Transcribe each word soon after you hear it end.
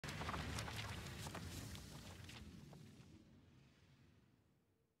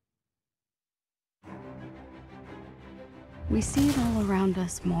We see it all around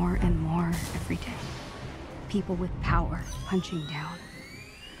us more and more every day. People with power punching down.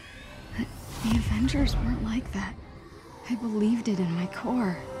 But the Avengers weren't like that. I believed it in my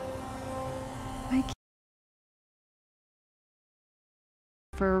core.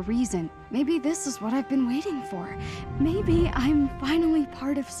 For a reason. Maybe this is what I've been waiting for. Maybe I'm finally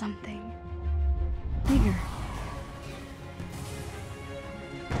part of something bigger.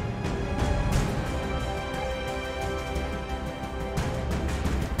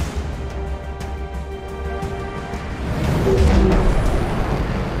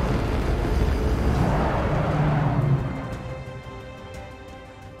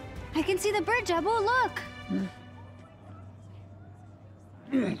 I can see the bridge, Abu, look!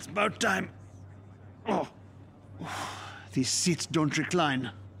 It's about time. Oh. These seats don't recline.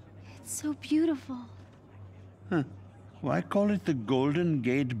 It's so beautiful. Huh. Why call it the Golden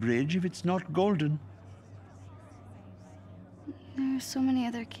Gate Bridge if it's not golden? There are so many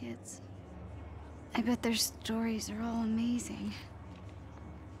other kids. I bet their stories are all amazing.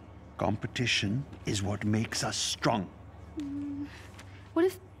 Competition is what makes us strong. What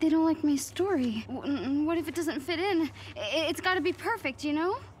if they don't like my story? What if it doesn't fit in? It's gotta be perfect, you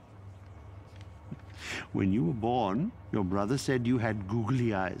know? When you were born, your brother said you had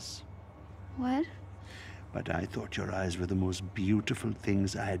googly eyes. What? But I thought your eyes were the most beautiful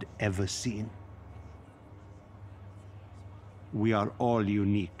things I had ever seen. We are all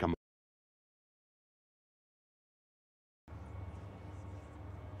unique.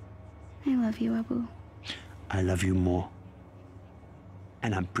 I love you, Abu. I love you more.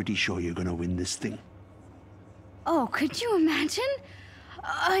 And I'm pretty sure you're gonna win this thing. Oh, could you imagine?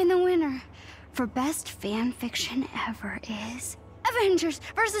 And the winner for best fan fiction ever is Avengers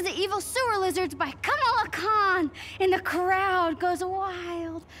versus the Evil Sewer Lizards by Kamala Khan. And the crowd goes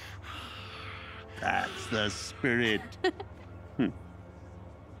wild. That's the spirit.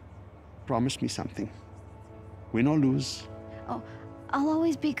 Promise me something. Win or lose. Oh, I'll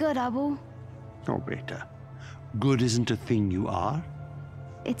always be good, Abu. Oh, Beta. Good isn't a thing you are.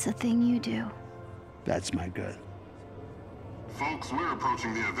 It's a thing you do. That's my girl. Folks, we're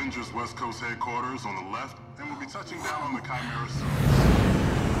approaching the Avengers West Coast headquarters on the left, and we'll be touching down on the Chimera surface.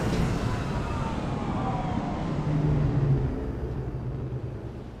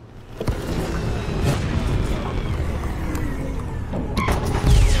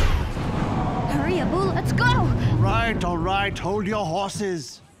 Hurry, Abu, let's go! All right, hold your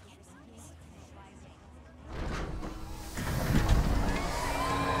horses.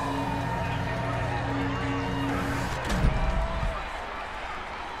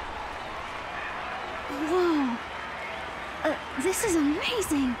 Whoa. This is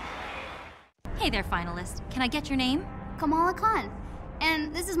amazing. Hey there, finalist. Can I get your name? Kamala Khan.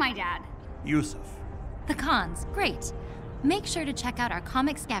 And this is my dad. Yusuf. The Khans. Great. Make sure to check out our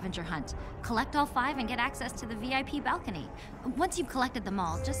comic scavenger hunt. Collect all 5 and get access to the VIP balcony. Once you've collected them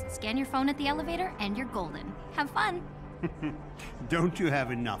all, just scan your phone at the elevator and you're golden. Have fun. Don't you have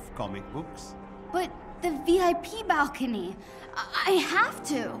enough comic books? But the VIP balcony, I have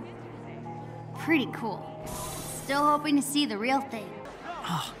to. Pretty cool. Still hoping to see the real thing.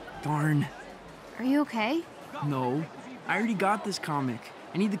 Oh, darn. Are you okay? No, I already got this comic.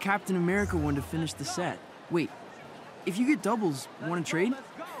 I need the Captain America one to finish the set. Wait, if you get doubles, want to trade?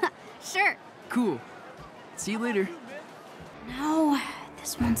 Sure. Cool. See you later. No,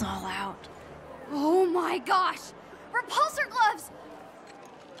 this one's all out. Oh my gosh! Repulsor gloves!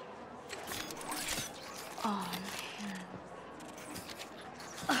 Oh,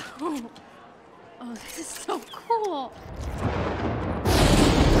 man. Oh, this is so cool.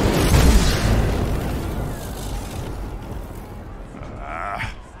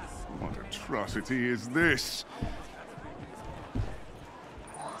 What atrocity is this?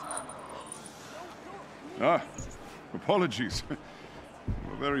 Apologies.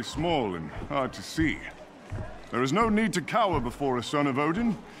 We're very small and hard to see. There is no need to cower before a son of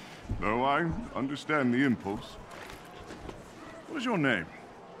Odin, though I understand the impulse. What is your name?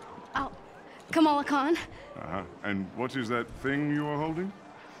 Oh, Kamala Khan. And what is that thing you are holding?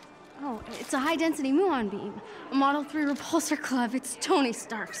 Oh, it's a high-density muon beam. A Model 3 repulsor club. It's Tony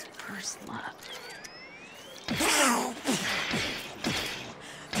Stark's first love.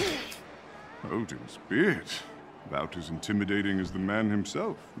 Odin's beard. About as intimidating as the man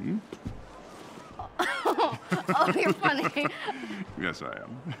himself, hmm? Oh, you're funny. Yes, I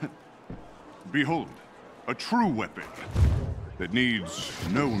am. Behold, a true weapon that needs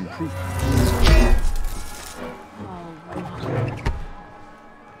no improvement.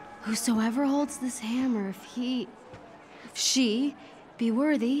 Whosoever holds this hammer, if she be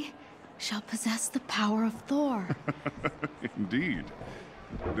worthy, shall possess the power of Thor. Indeed.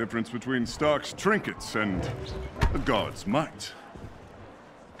 The difference between Stark's trinkets and the god's might.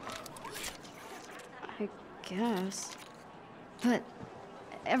 I guess. But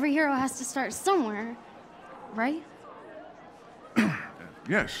every hero has to start somewhere, right?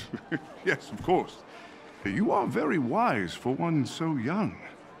 Yes, yes, of course. You are very wise for one so young.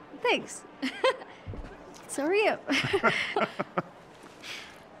 Thanks. So are you.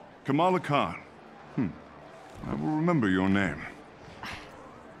 Kamala Khan. I will remember your name.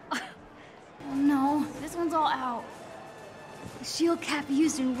 No, this one's all out. The shield cap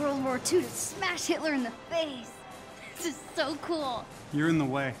used in World War II to smash Hitler in the face. This is so cool. You're in the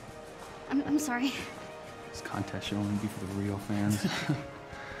way. I'm sorry. This contest should only be for the real fans.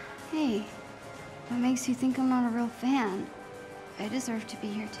 Hey, what makes you think I'm not a real fan? I deserve to be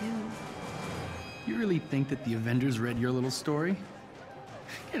here too. You really think that the Avengers read your little story?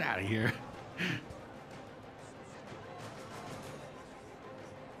 Get out of here.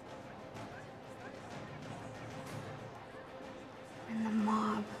 And the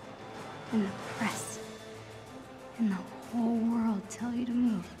mob, and the press, and the whole world tell you to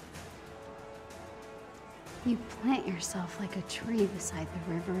move. You plant yourself like a tree beside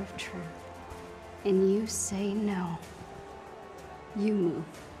the river of truth, and you say no. You move.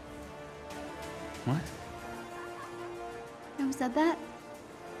 What? Who said that?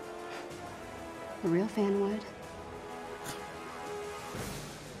 A real fan would.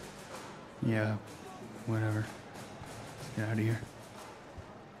 Yeah, whatever. Let's get out of here.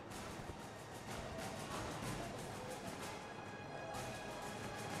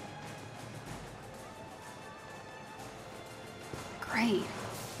 Great.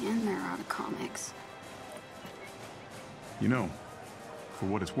 And they're out of comics. You know, for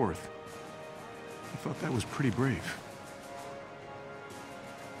what it's worth, I thought that was pretty brave.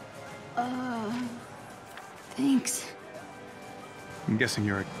 Thanks. I'm guessing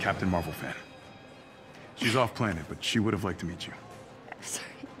you're a Captain Marvel fan. She's off planet, but she would have liked to meet you. Sorry,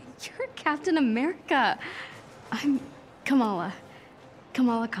 you're Captain America. I'm Kamala.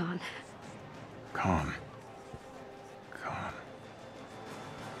 Kamala Khan. Khan.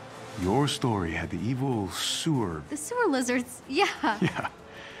 Your story had the evil sewer... The sewer lizards, yeah.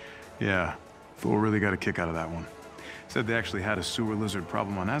 Yeah. Thor really got a kick out of that one. Said they actually had a sewer lizard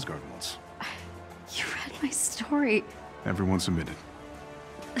problem on Asgard once. You read my story. Everyone submitted.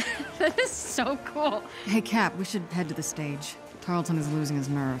 That is so cool. Hey, Cap, we should head to the stage. Tarleton is losing his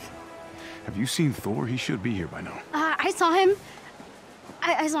nerve. Have you seen Thor? He should be here by now. I saw him.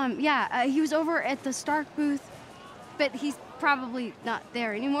 I saw him, yeah. He was over at the Stark booth, but he's probably not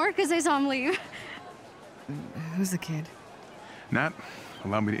there anymore because I saw him leave. Who's the kid? Nat,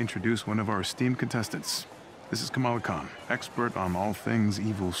 allow me to introduce one of our esteemed contestants. This is Kamala Khan, expert on all things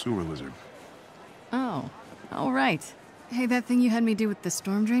evil sewer lizard. Oh, all right. Hey, that thing you had me do with the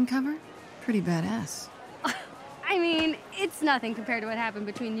storm drain cover? Pretty badass. I mean, it's nothing compared to what happened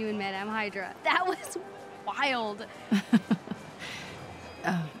between you and Madame Hydra. That was wild.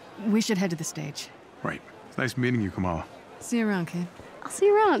 We should head to the stage. Right. It's nice meeting you, Kamala. See you around, kid. I'll see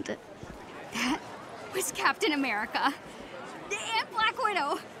you around. That was Captain America. And Black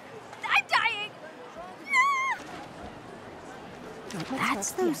Widow. I'm dying. No!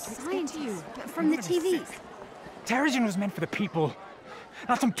 That's those scientists from the TV. Terrigen was meant for the people,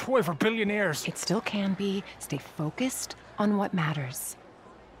 not some toy for billionaires. It still can be. Stay focused on what matters.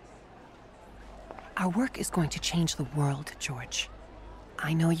 Our work is going to change the world, George.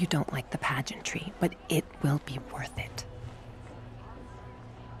 I know you don't like the pageantry, but it will be worth it.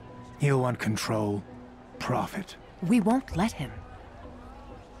 He'll want control, profit. We won't let him.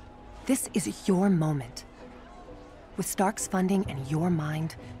 This is your moment. With Stark's funding and your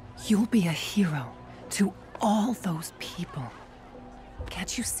mind, you'll be a hero to all those people.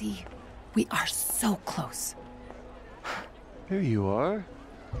 Can't you see? We are so close. There you are.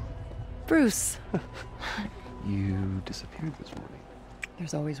 Bruce. You disappeared this morning.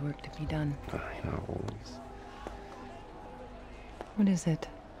 There's always work to be done. I know, always. What is it?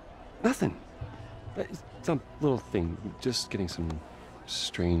 Nothing. It's some little thing. Just getting some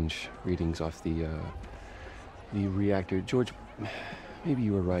strange readings off the reactor. George, maybe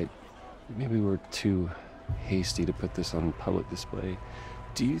you were right. Maybe we were too hasty to put this on public display.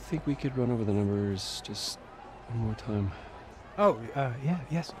 Do you think we could run over the numbers just one more time? Oh,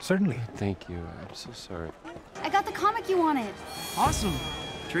 yes, certainly. Thank you. I'm so sorry. I got the comic you wanted. Awesome.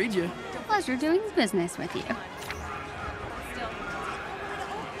 Trade you. It's a pleasure doing business with you.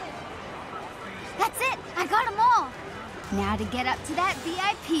 That's it. I got them all. Now to get up to that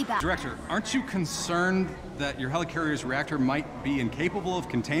VIP box. Director, aren't you concerned that your helicarrier's reactor might be incapable of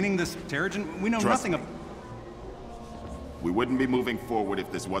containing this Terrigen? We know nothing of... We wouldn't be moving forward if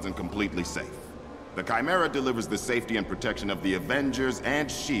this wasn't completely safe. The Chimera delivers the safety and protection of the Avengers and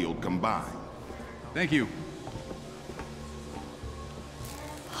S.H.I.E.L.D. combined. Thank you.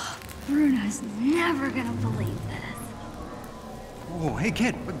 Bruno's never gonna believe this. Oh, hey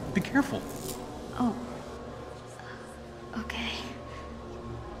kid, be careful. Oh. Okay.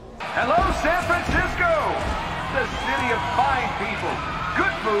 Hello, San Francisco! The city of fine people,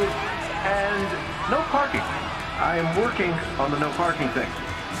 good food, and no parking. I am working on the no parking thing.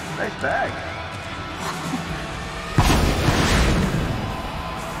 Nice bag.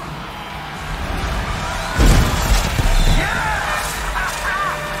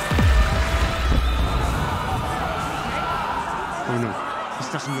 Oh no,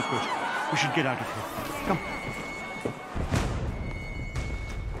 this doesn't look good. We should get out of here. Come.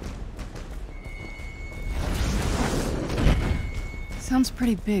 Sounds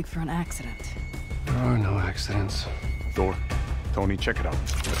pretty big for an accident. There are no accidents. Thor, Tony, check it out.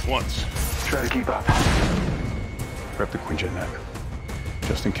 At once. Try to keep up. Prep the Quinjet net.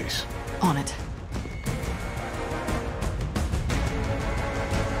 Just in case. On it.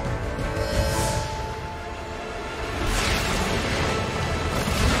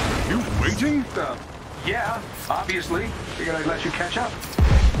 You waiting? Yeah, obviously. Figured I'd let you catch up.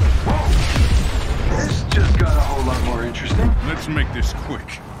 Whoa! This just got a whole lot more interesting. Let's make this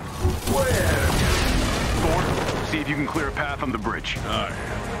quick. Where? Thor, see if you can clear a path on the bridge. Aye.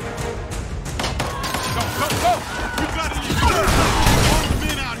 Go, go, go! We got armed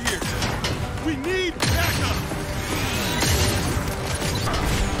men out here. We need backup.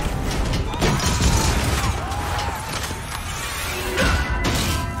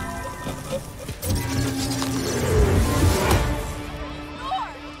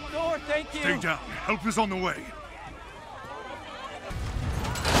 Thor, thank you! Stay down. Help is on the way.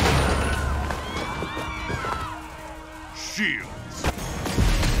 Shields.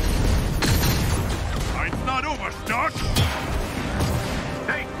 It's not over, Stark!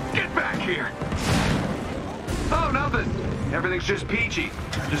 Hey, get back here! Oh, nothing. Everything's just peachy.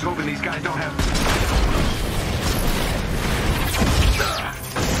 Just hoping these guys don't have...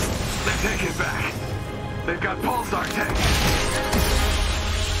 They take it back. They've got pulsar tanks.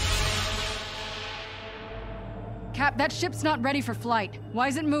 Cap, that ship's not ready for flight. Why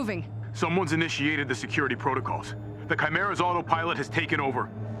is it moving? Someone's initiated the security protocols. The Chimera's autopilot has taken over.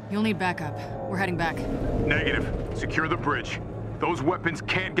 You'll need backup. We're heading back. Negative. Secure the bridge. Those weapons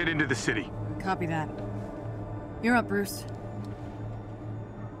can't get into the city. Copy that. You're up, Bruce.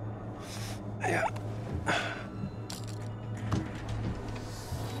 Yeah.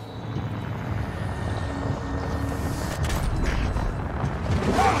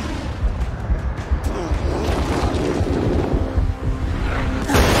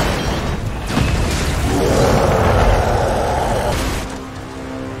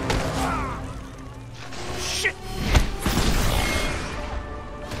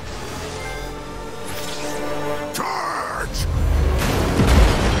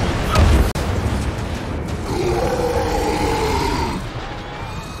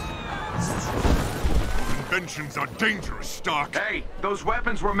 Inventions are dangerous, Stark. Hey, those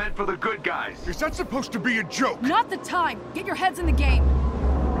weapons were meant for the good guys. Is that supposed to be a joke? Not the time! Get your heads in the game!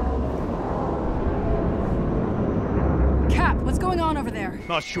 Cap, what's going on over there?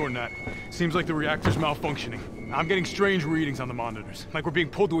 Not sure, Nat. Seems like the reactor's malfunctioning. I'm getting strange readings on the monitors, like we're being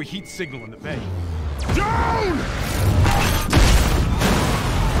pulled to a heat signal in the bay. Down!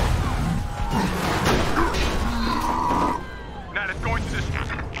 Nat, it's going to this...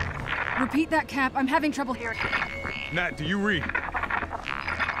 Repeat that, Cap. I'm having trouble hearing. Nat, do you read?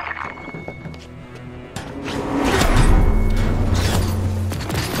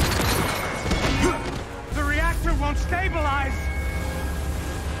 The reactor won't stabilize!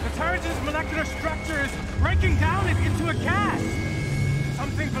 The Terrigen's molecular structure is breaking down it into a gas!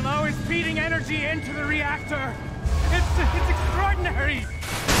 Something below is feeding energy into the reactor! It's extraordinary!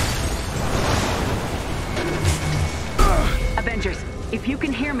 Avengers, if you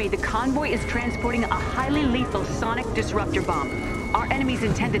can hear me, the convoy is transporting a highly lethal sonic disruptor bomb. Our enemies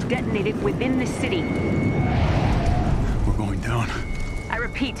intend to detonate it within the city. We're going down. I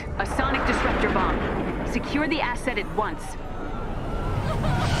repeat, a sonic disruptor bomb. Secure the asset at once.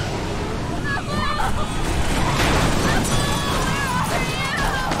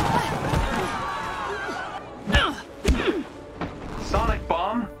 Sonic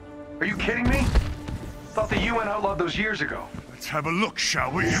bomb? Are you kidding me? Thought the UN outlawed those years ago. Let's have a look,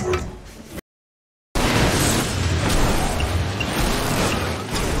 shall we?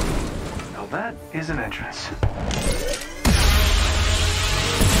 that is an entrance.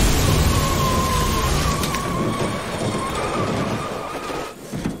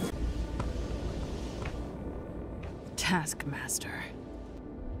 Taskmaster.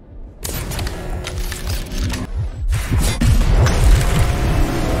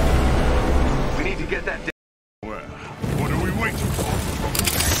 We need to get that down. Well, what are we waiting for?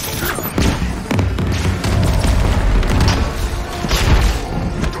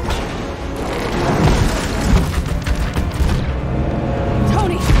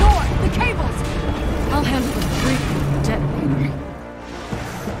 Tony, Thor, the cables! I'll handle the freak detonator.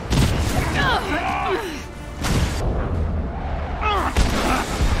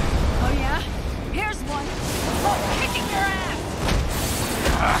 Oh yeah? Here's one. Oh, kicking your ass!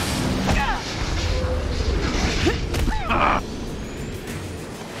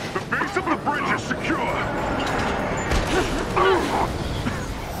 The base of the bridge is secure!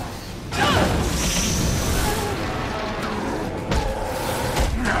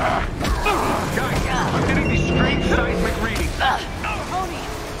 Guys, I'm getting these strange seismic readings. Tony,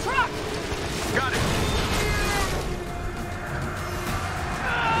 truck! Got it.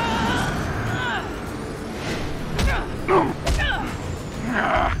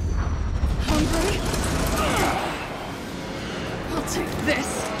 Hungry? I'll take this.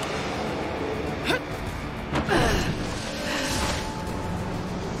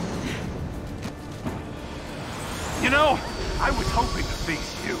 You know, I was hoping to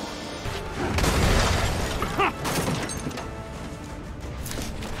face you.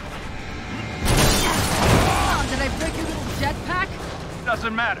 Oh, did I break your little jetpack?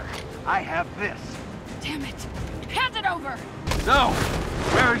 Doesn't matter. I have this. Damn it. Hand it over! So,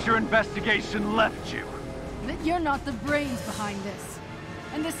 where has your investigation left you? That you're not the brains behind this.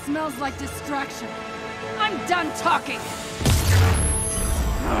 And this smells like distraction. I'm done talking!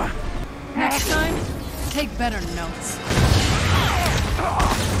 Next time, take better notes.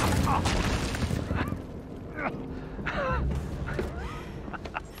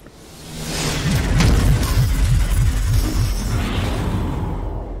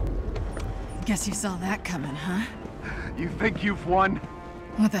 Guess you saw that coming, huh? You think you've won?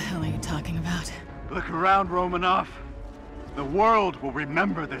 What the hell are you talking about? Look around, Romanoff. The world will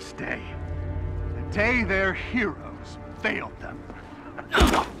remember this day. The day their heroes failed them.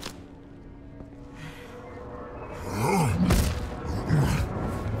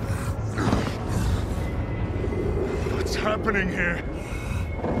 What's happening here?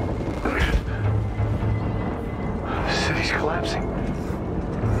 The city's collapsing.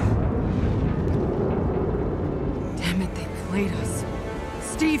 Damn it, they played us.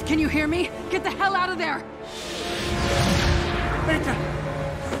 Steve, can you hear me? Get the hell out of there! Nathan!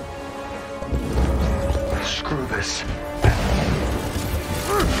 Screw this.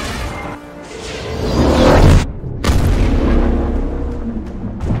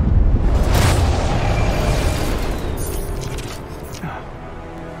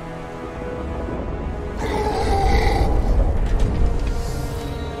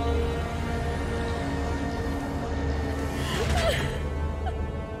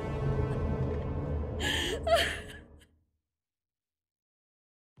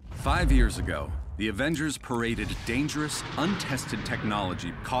 Five years ago, the Avengers paraded dangerous, untested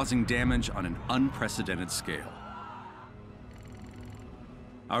technology causing damage on an unprecedented scale.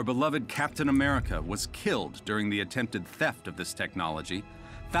 Our beloved Captain America was killed during the attempted theft of this technology.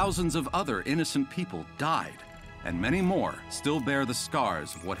 Thousands of other innocent people died, and many more still bear the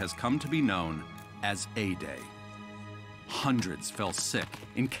scars of what has come to be known as A-Day. Hundreds fell sick,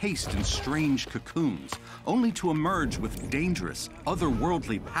 encased in strange cocoons, only to emerge with dangerous,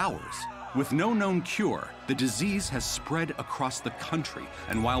 otherworldly powers. With no known cure, the disease has spread across the country,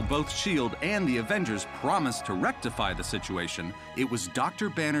 and while both S.H.I.E.L.D. and the Avengers promised to rectify the situation, it was Dr.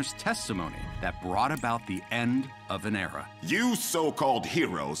 Banner's testimony that brought about the end of an era. You so-called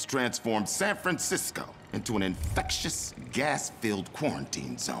heroes transformed San Francisco into an infectious, gas-filled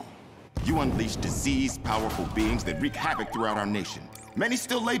quarantine zone. You unleashed diseased, powerful beings that wreak havoc throughout our nation. Many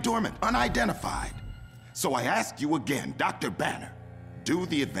still lay dormant, unidentified. So I ask you again, Dr. Banner, do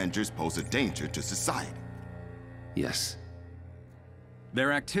the Avengers pose a danger to society? Yes.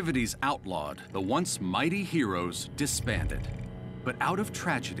 Their activities outlawed, the once mighty heroes disbanded. But out of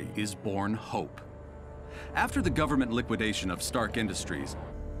tragedy is born hope. After the government liquidation of Stark Industries,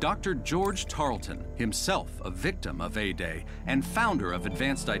 Dr. George Tarleton, himself a victim of A-Day and founder of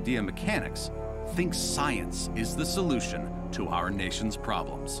Advanced Idea Mechanics, thinks science is the solution to our nation's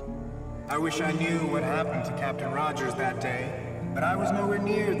problems. I wish I knew what happened to Captain Rogers that day, but I was nowhere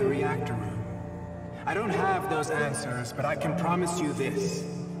near the reactor room. I don't have those answers, but I can promise you this.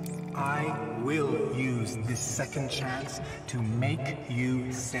 I will use this second chance to make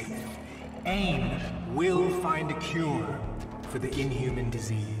you safe. AIM will find a cure for the inhuman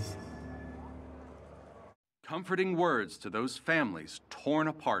disease. Comforting words to those families torn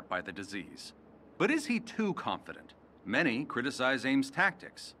apart by the disease. But is he too confident? Many criticize AIM's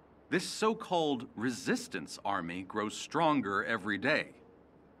tactics. This so-called resistance army grows stronger every day.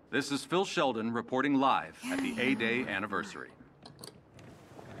 This is Phil Sheldon reporting live at the A-Day anniversary.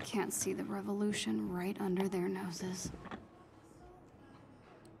 Can't see the revolution right under their noses.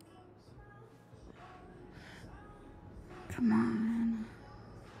 Come on.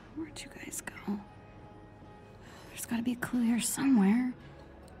 Where'd you guys go? There's gotta be a clue here somewhere.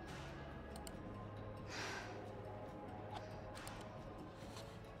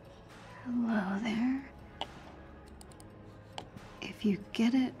 Hello there. If you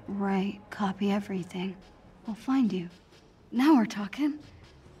get it right, copy everything. We'll find you. Now we're talking.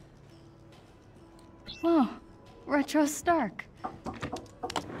 Whoa, Retro Stark.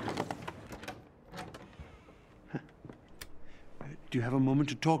 Do you have a moment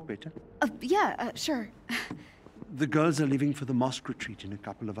to talk, Beta? Yeah, sure. The girls are leaving for the mosque retreat in a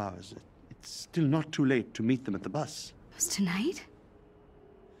couple of hours. It's still not too late to meet them at the bus. It was tonight?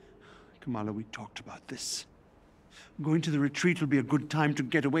 Kamala, we talked about this. Going to the retreat will be a good time to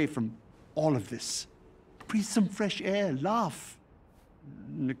get away from all of this. Breathe some fresh air, laugh.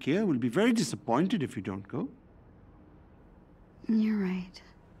 Nakia will be very disappointed if you don't go. You're right.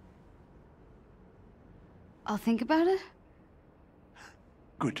 I'll think about it.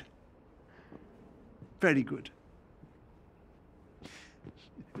 Good. Very good.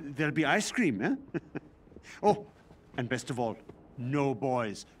 There'll be ice cream, eh? Oh, and best of all, no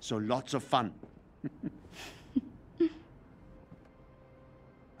boys, so lots of fun.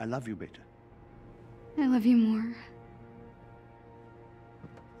 I love you, Beta. I love you more.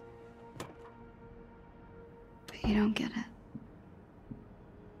 But you don't get it.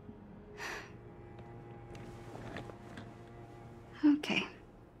 Okay,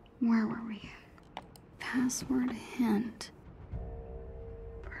 where were we? Password hint.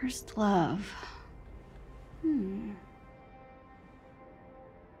 First love.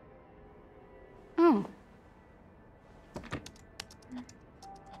 Oh.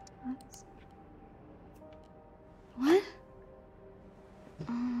 What?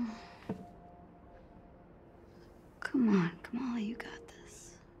 Come on, Kamala, you got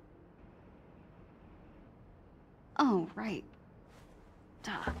this. Oh, right.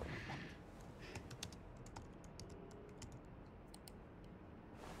 Duh.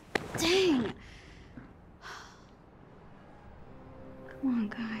 Dang! Come on,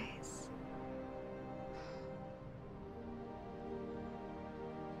 guys.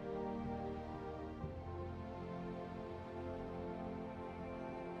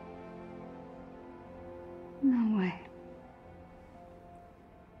 No way.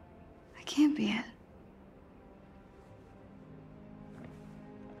 That can't be it.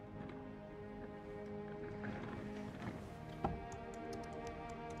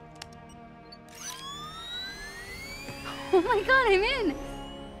 Oh my god, I'm in!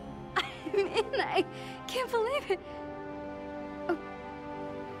 I'm in! I can't believe it! Oh,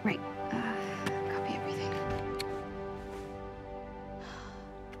 right. Copy everything.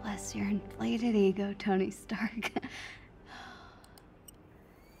 Bless your inflated ego, Tony Stark.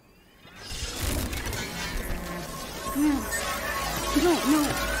 No. No.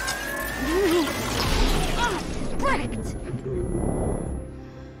 Ah, wrecked!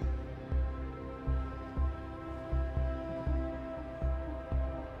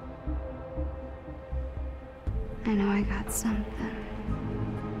 I know I got something.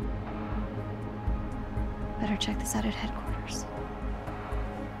 Better check this out at headquarters.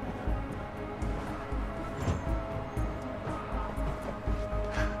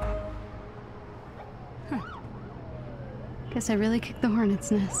 Guess I really kicked the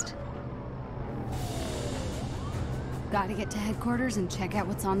hornet's nest. Gotta get to headquarters and check out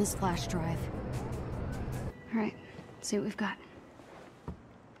what's on this flash drive. Alright, see what we've got.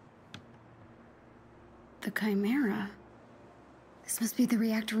 The Chimera? This must be the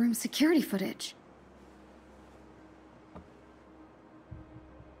reactor room security footage.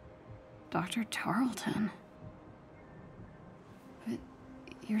 Dr. Tarleton. But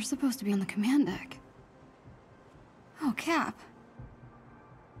you're supposed to be on the command deck. Oh, Cap.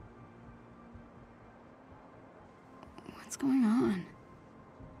 What's going on?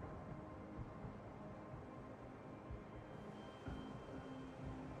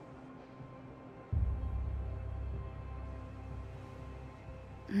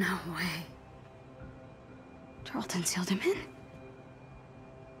 No way. Tarleton sealed him in?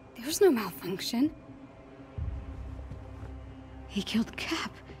 There's no malfunction. He killed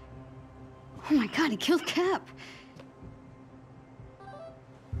Cap. Oh my god, he killed Cap.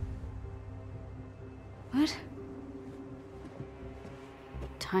 What?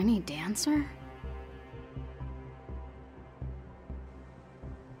 Tiny Dancer?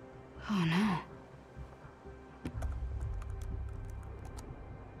 Oh no.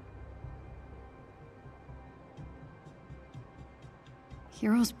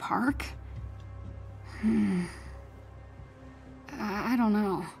 Heroes Park? I don't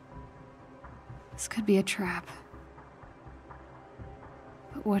know. This could be a trap.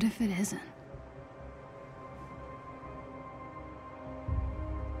 But what if it isn't?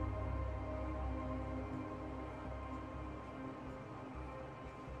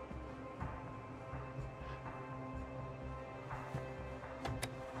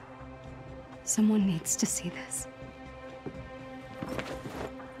 Someone needs to see this.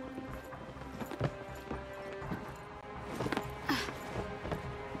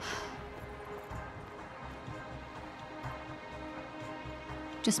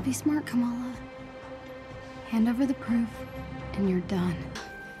 Just be smart, Kamala. Hand over the proof, and you're done.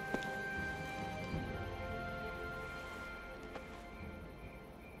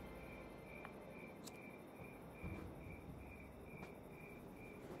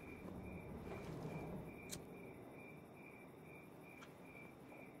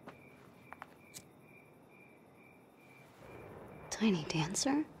 Tiny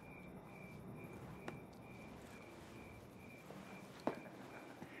Dancer?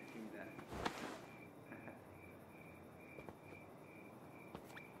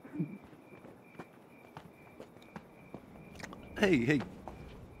 Hey, where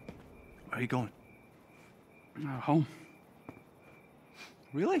are you going? Home.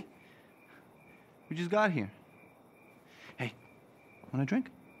 Really? We just got here. Hey, want a drink?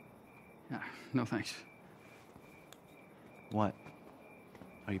 No thanks. What?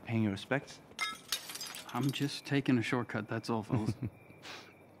 Are you paying your respects? I'm just taking a shortcut, that's all, fellas.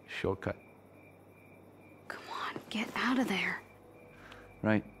 Shortcut. Come on, get out of there.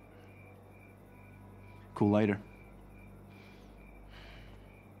 Right. Cool lighter.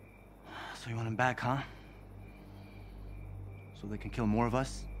 So you want him back, huh? So they can kill more of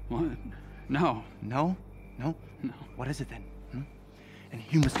us? What? No. No? No? No. What is it then? And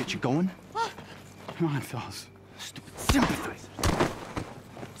you must get you going? Come on, fellas. Stupid sympathizer.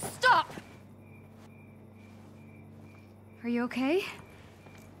 Stop! Are you okay?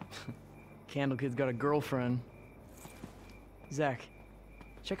 Candle Kid's got a girlfriend. Zach,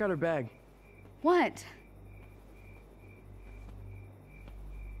 check out her bag. What?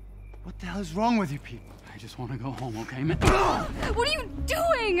 What the hell is wrong with you people? I just want to go home, okay, man? What are you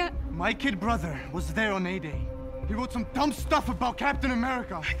doing? My kid brother was there on A-Day. He wrote some dumb stuff about Captain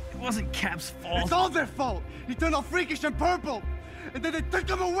America. It wasn't Cap's fault. It's all their fault. He turned all freakish and purple. And then they took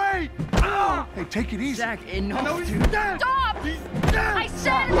him away. Hey, take it easy. Zach, enough, No, he's dude. dead. Stop! He's dead. I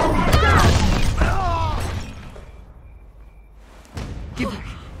said stop! Give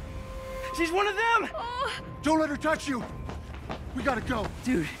her. She's one of them! Don't let her touch you. We gotta go.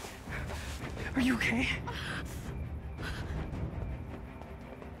 Dude, are you okay?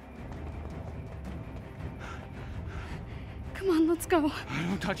 Come on, let's go.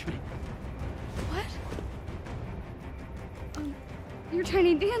 Don't touch me. What? You're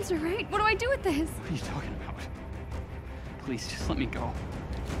Tiny Dancer, right? What do I do with this? What are you talking about? Please, just let me go.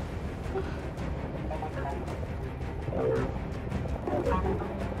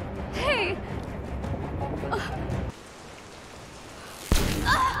 Hey!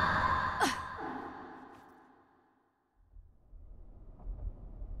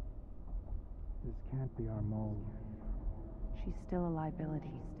 This can't be our mole. She's still a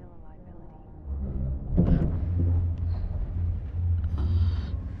liability.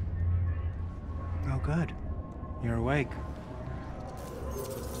 Oh, good. You're awake.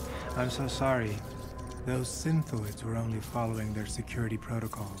 I'm so sorry. Those synthoids were only following their security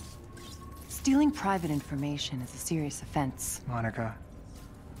protocols. Stealing private information is a serious offense. Monica,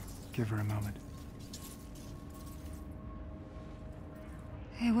 give her a moment.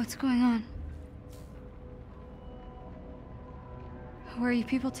 Hey, what's going on? Where are you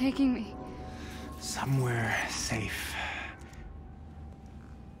people taking me? Somewhere safe.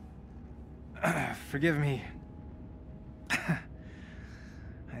 Forgive me.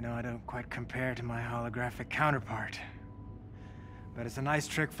 I know I don't quite compare to my holographic counterpart, but it's a nice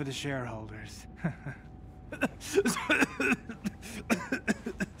trick for the shareholders.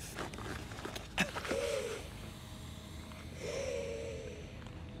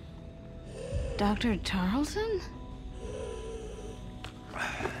 Dr. Tarleton?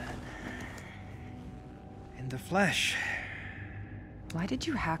 the flesh. Why did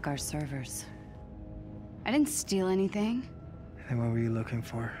you hack our servers? I didn't steal anything. And what were you looking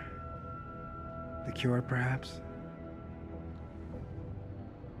for? The cure, perhaps?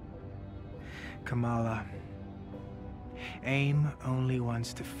 Kamala, AIM only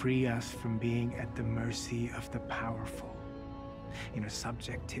wants to free us from being at the mercy of the powerful.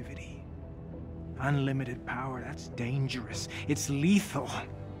 Subjectivity. Unlimited power, that's dangerous. It's lethal.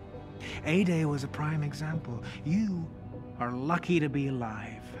 A-Day was a prime example. You are lucky to be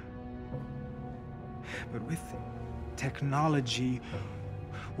alive. But with technology,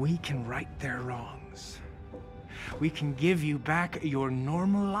 we can right their wrongs. We can give you back your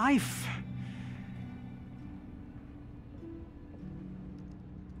normal life.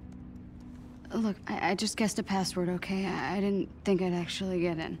 Look, I just guessed a password, okay? I didn't think I'd actually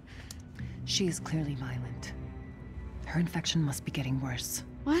get in. She is clearly violent. Her infection must be getting worse.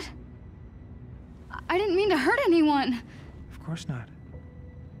 What? I didn't mean to hurt anyone. Of course not.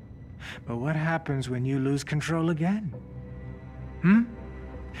 But what happens when you lose control again?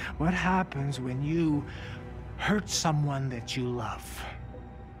 What happens when you hurt someone that you love?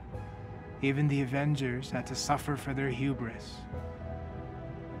 Even the Avengers had to suffer for their hubris.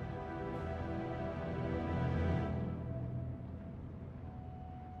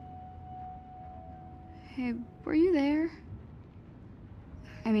 Hey, were you there?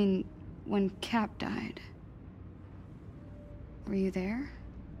 I mean, when Cap died. Were you there?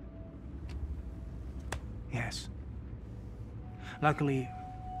 Yes. Luckily,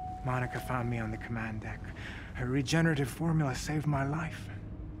 Monica found me on the command deck. Her regenerative formula saved my life.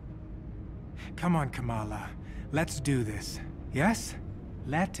 Come on, Kamala. Let's do this. Yes?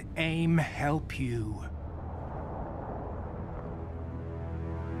 Let AIM help you.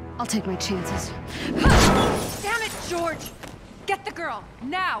 I'll take my chances. Damn it, George! Get the girl,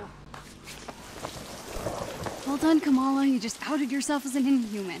 now! Well done, Kamala. You just outed yourself as an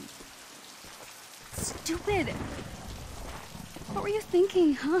Inhuman. Stupid! What were you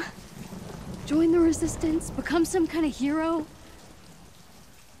thinking, huh? Join the Resistance? Become some kind of hero?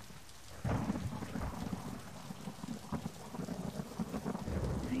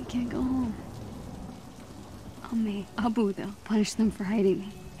 I can't go home. Abu, they'll punish them for hiding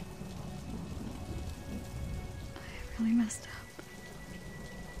me. I really messed up.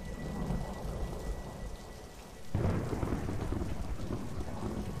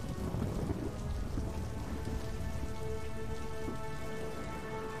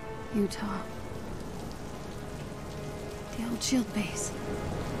 Utah. The old shield base.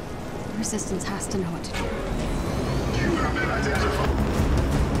 The Resistance has to know what to do. You have been identified.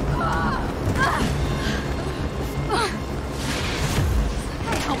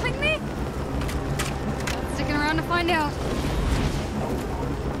 Are you helping me? Not sticking around to find out.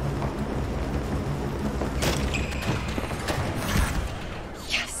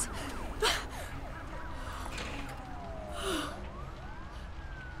 Yes!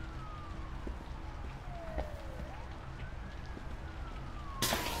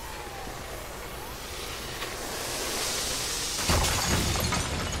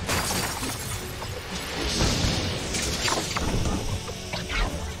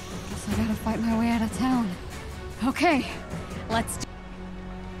 Fight my way out of town. Okay, let's do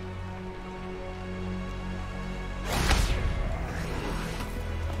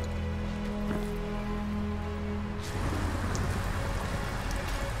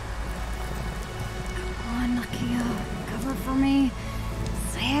Come on, Nakia. Cover for me.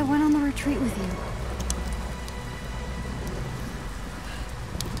 Say I went on the retreat with you.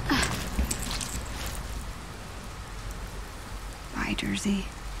 Bye, Jersey.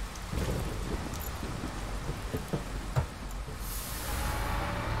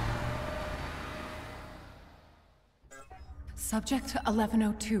 Subject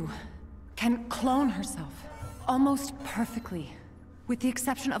 1102 can clone herself almost perfectly, with the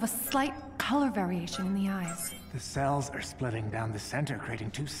exception of a slight color variation in the eyes. The cells are splitting down the center,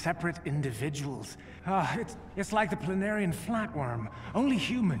 creating two separate individuals. It's like the planarian flatworm, only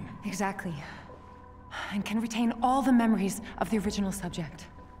human. Exactly. And can retain all the memories of the original subject.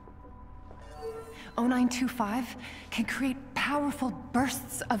 0925 can create powerful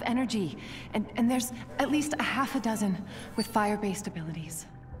bursts of energy, and there's at least a half a dozen with fire-based abilities.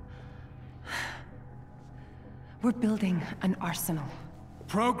 We're building an arsenal.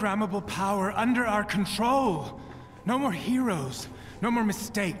 Programmable power under our control. No more heroes, no more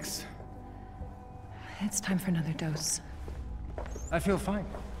mistakes. It's time for another dose. I feel fine.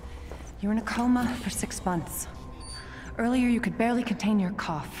 You were in a coma for 6 months. Earlier, you could barely contain your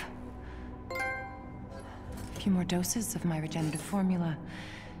cough. A few more doses of my regenerative formula,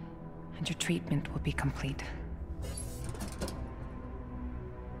 and your treatment will be complete.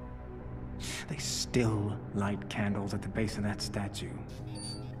 They still light candles at the base of that statue.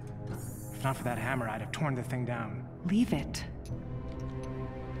 If not for that hammer, I'd have torn the thing down. Leave it.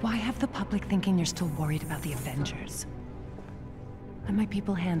 Why have the public thinking you're still worried about the Avengers? Let my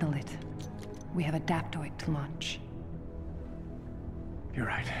people handle it. We have Adaptoid to launch. You're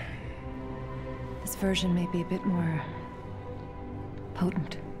right. This version may be a bit more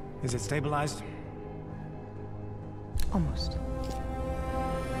potent. Is it stabilized? Almost.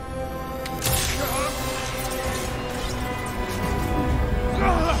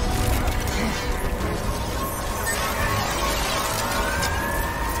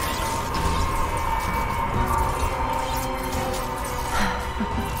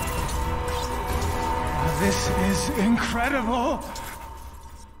 This is incredible!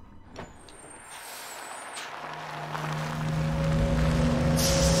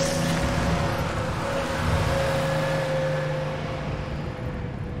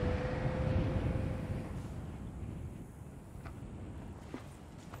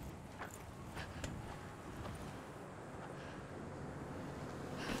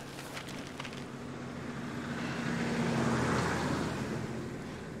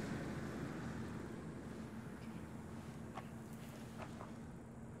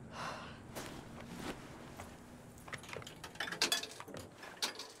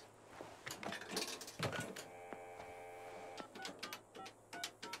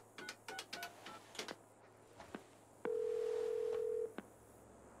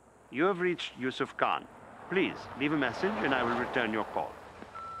 You have reached Yusuf Khan. Please, leave a message and I will return your call.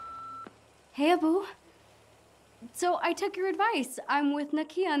 Hey, Abu. So I took your advice. I'm with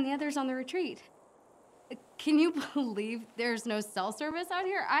Nakia and the others on the retreat. Can you believe there's no cell service out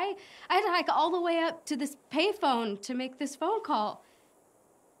here? I had to hike all the way up to this payphone to make this phone call.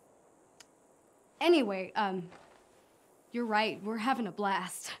 Anyway, you're right. We're having a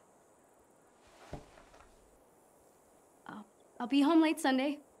blast. I'll be home late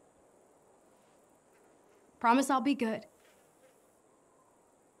Sunday. Promise I'll be good.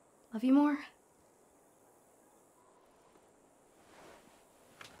 Love you more.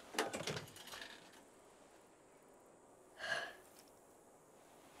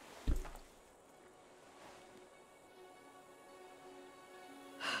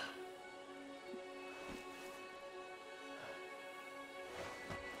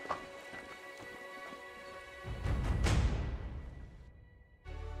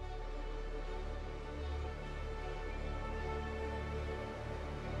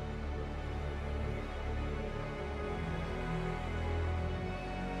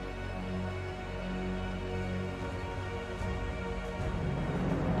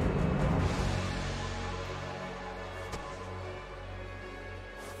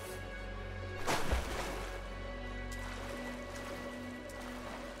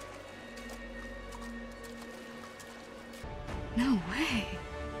 No way.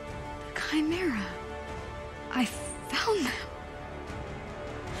 The Chimera. I found them.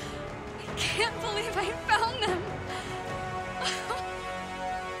 I can't believe I found them.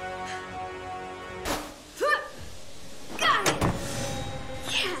 Got it.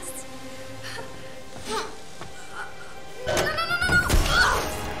 Yes.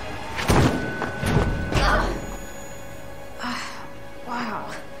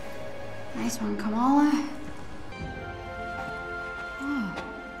 Wow. Nice one, Kamala.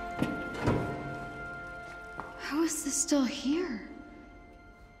 How is this still here?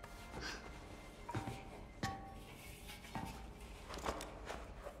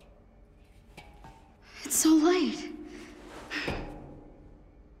 It's so light.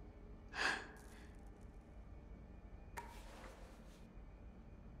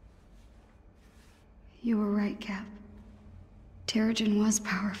 You were right, Cap. Terrigen was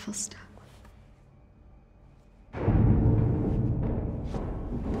powerful stuff.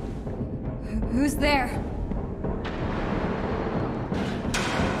 Who's there?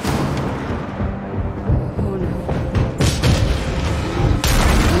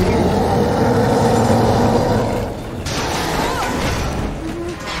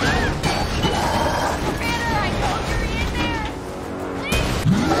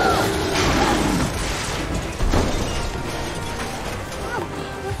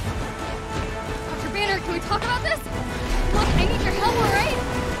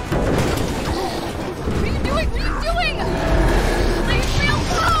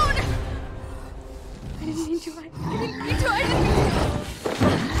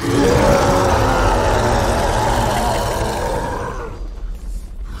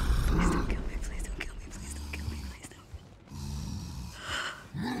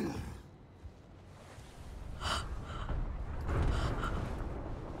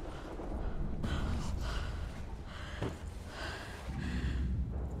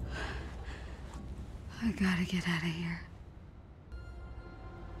 gotta get out of here.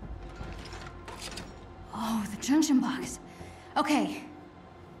 Oh, the junction box. Okay.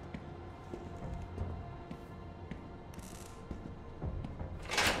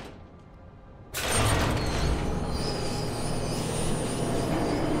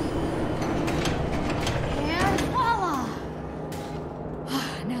 And voila!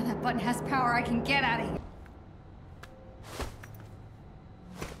 Now that button has power, I can get out of here.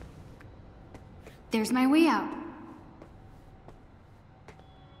 There's my way out.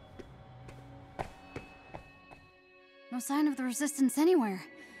 No sign of the resistance anywhere.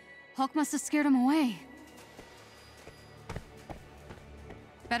 Hulk must have scared him away.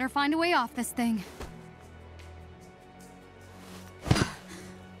 Better find a way off this thing.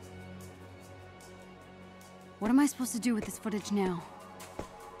 What am I supposed to do with this footage now?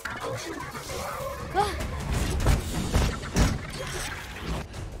 Ah!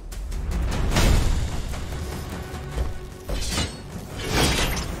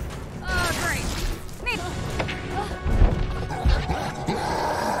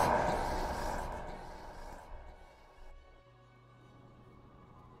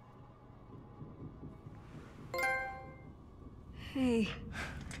 Hey,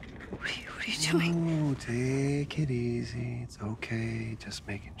 what are you doing? Oh, take it easy. It's okay. Just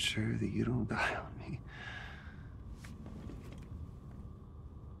making sure that you don't die on me.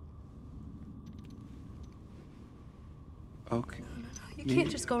 Okay. No. You can't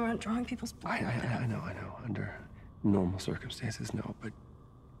just go around drawing people's blood. I know. Under normal circumstances, no, but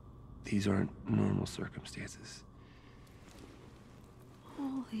these aren't normal circumstances.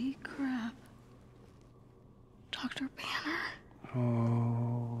 Holy crap. Dr. Banner?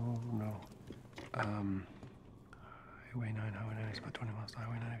 Oh, no. Highway 9 is about 20 miles to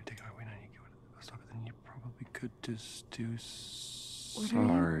Highway 9. If you take Highway 9, you get to the bus stop, then you probably could just do... What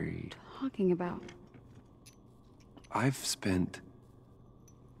are you talking about? I've spent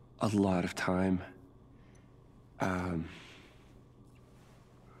a lot of time, as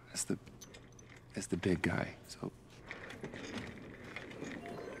the big guy, so...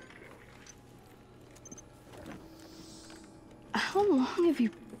 How long have you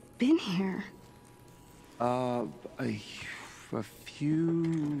been here? A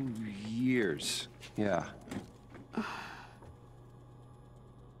few years, yeah.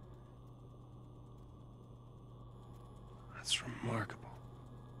 That's remarkable.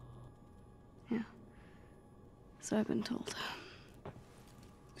 Yeah. So I've been told.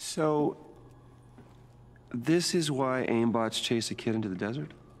 So, this is why aimbots chase a kid into the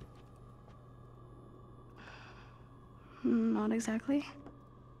desert? Not exactly.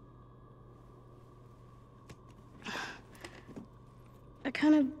 I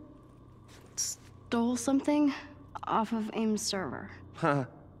kind of stole something off of AIM's server. Huh?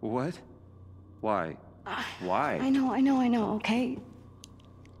 What? Why? Why? I know, okay?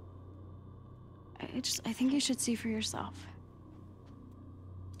 I think you should see for yourself.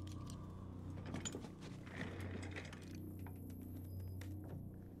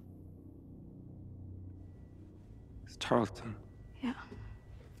 It's Tarleton. Yeah.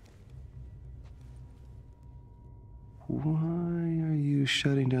 Why are you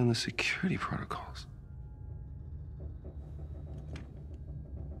shutting down the security protocols?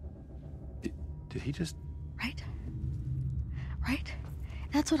 Did he just... Right?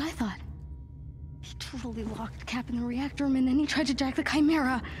 That's what I thought. He totally locked Cap in the reactor room and then he tried to jack the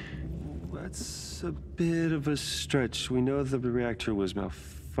Chimera. That's a bit of a stretch. We know the reactor was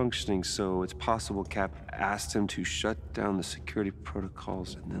malfunctioning, so it's possible Cap asked him to shut down the security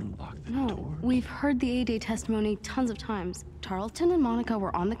protocols and then lock the door. We've heard the A-Day testimony tons of times. Tarleton and Monica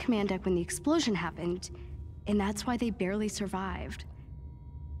were on the command deck when the explosion happened, and that's why they barely survived.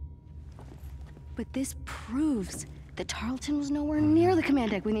 But this proves that Tarleton was nowhere near the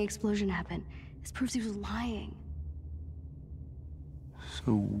command deck when the explosion happened. This proves he was lying.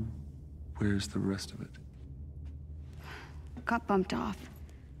 So, where's the rest of it? Got bumped off.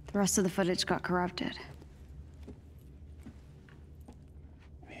 The rest of the footage got corrupted.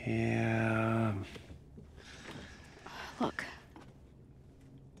 Yeah... Look.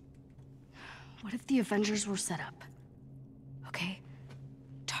 What if the Avengers were set up? Okay?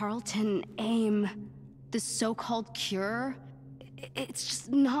 Tarleton, AIM, the so-called cure, it's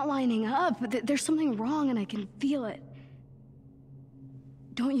just not lining up. There's something wrong and I can feel it.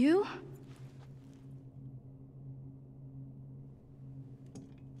 Don't you?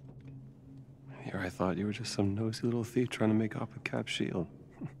 Here I thought you were just some nosy little thief trying to make off with Cap's shield.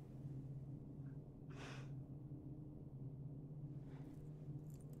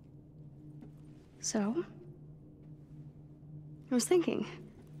 So? I was thinking.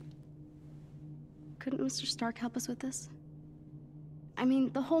 Couldn't Mr. Stark help us with this? I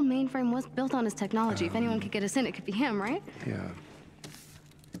mean, the whole mainframe was built on his technology. If anyone could get us in, it could be him, right? Yeah.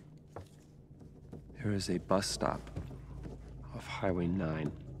 There is a bus stop off Highway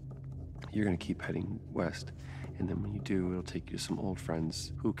 9. You're gonna keep heading west, and then when you do, it'll take you to some old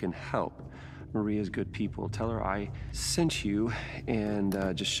friends who can help. Maria's good people. Tell her I sent you, and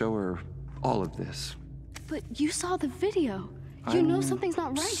just show her all of this. But you saw the video. You know something's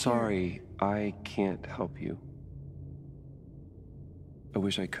not right here. Sorry, I can't help you. I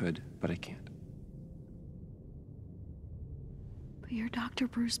wish I could, but I can't. But you're Dr.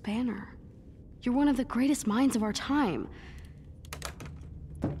 Bruce Banner. You're one of the greatest minds of our time.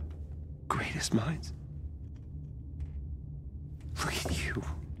 Greatest minds? Look at you.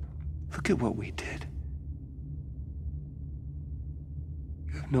 Look at what we did.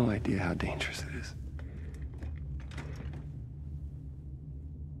 You have no idea how dangerous it is.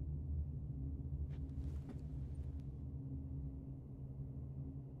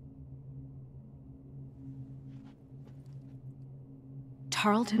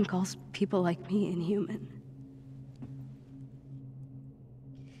 Tarleton calls people like me inhuman.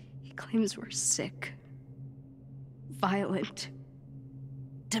 He claims we're sick, violent,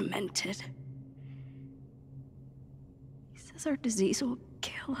 demented. He says our disease will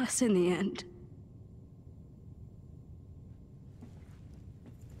kill us in the end.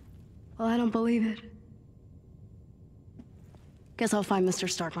 Well, I don't believe it. Guess I'll find Mr.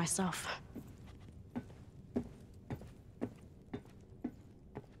 Stark myself.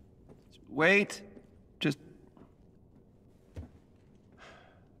 Wait. Just...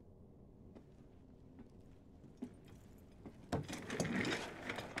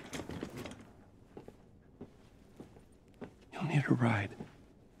 You'll need a ride.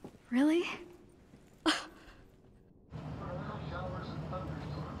 Really?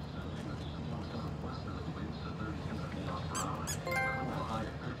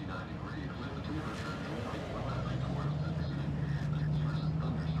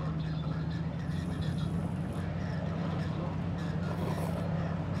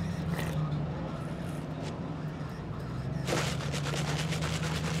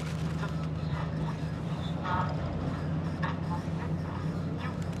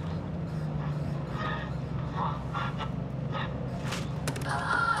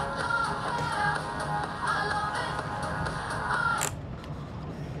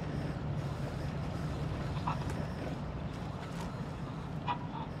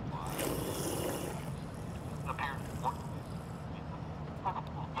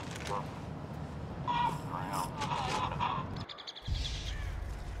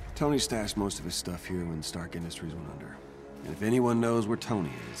 Tony stashed most of his stuff here when Stark Industries went under. And if anyone knows where Tony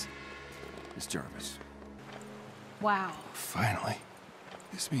is, it's Jarvis. Wow. Finally.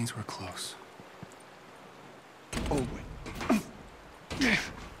 This means we're close. Oh, wait.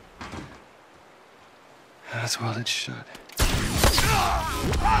 That's well, it's shut.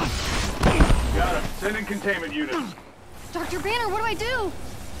 Got him. Send in containment units. Dr. Banner, what do I do?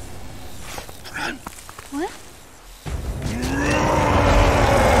 Run. What?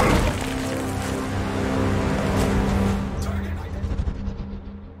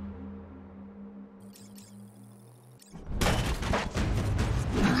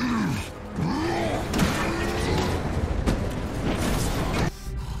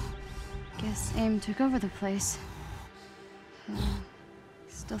 Guess AIM took over the place.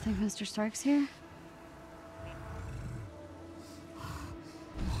 Still think Mr. Stark's here?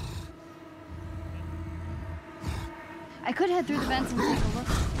 I could head through the vents and take a look.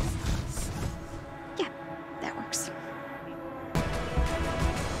 Yeah, that works.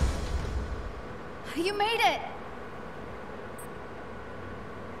 You made it!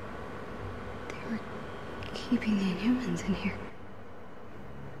 They were keeping the Inhumans in here.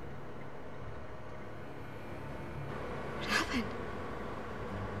 What happened?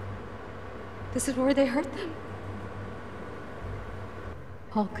 This is where they hurt them.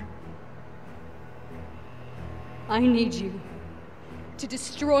 Hulk. I need you to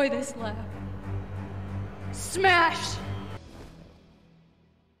destroy this lab. Smash!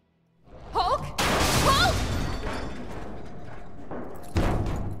 Hulk? Hulk!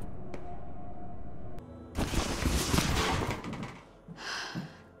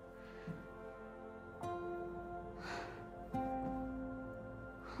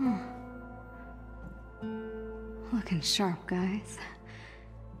 Looking sharp, guys.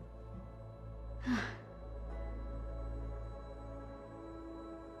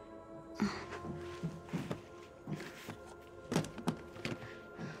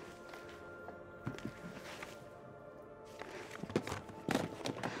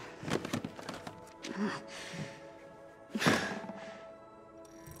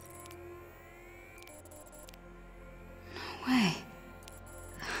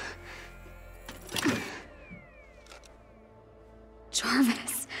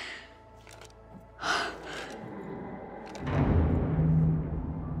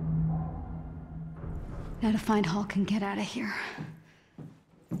 Now to find Hulk and get out of here.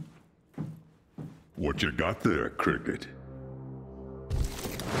 What you got there, Cricket?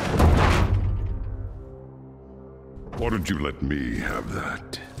 Why don't you let me have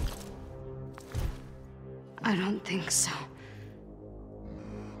that? I don't think so.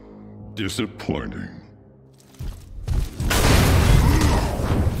 Disappointing.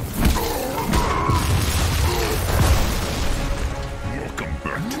 Welcome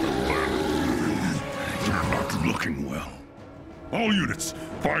back to the lab. You're not looking well. All units,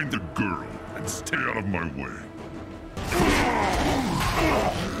 find the girl and stay out of my way.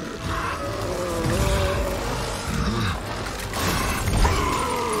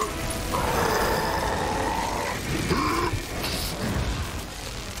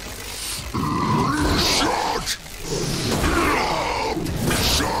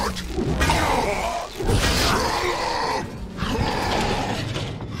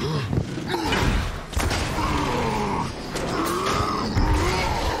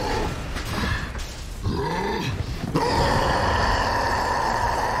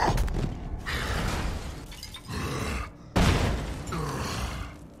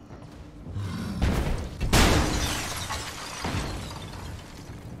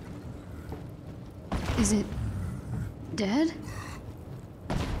 Is it dead?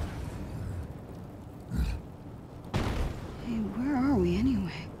 Hey, where are we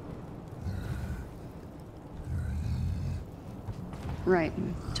anyway? Right,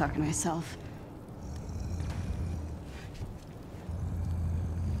 I'm talking to myself.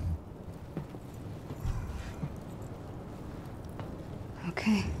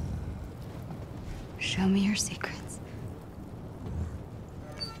 Okay. Show me your secrets.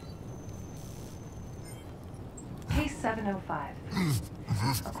 Case 705.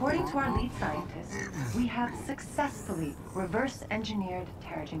 According to our lead scientist, we have successfully reverse-engineered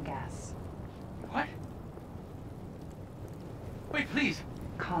Terrigen gas. What? Wait, please.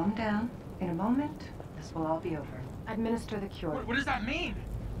 Calm down. In a moment, this will all be over. Administer the cure. What does that mean?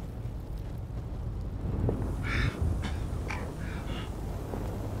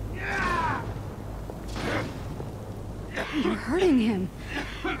 You're hurting him.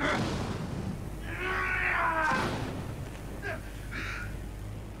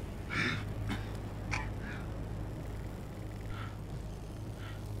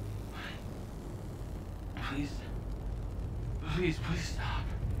 Please. Please stop.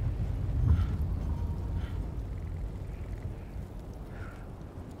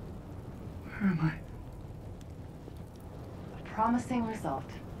 Where am I? A promising result.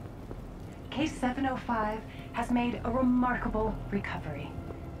 Case 705 has made a remarkable recovery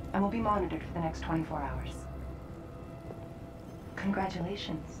and will be monitored for the next 24 hours.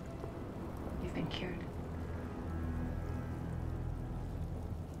 Congratulations. You've been cured.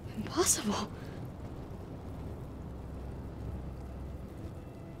 Impossible.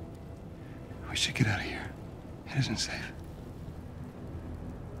 We should get out of here. It isn't safe.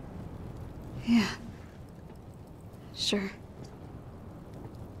 Yeah. Sure.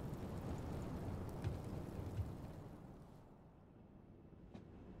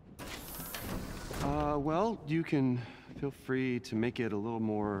 Well, you can feel free to make it a little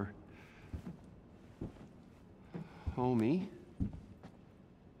more homey.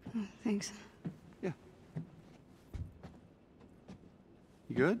 Oh, thanks. Yeah.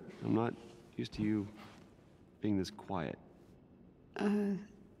 You good? I'm not used to you being this quiet.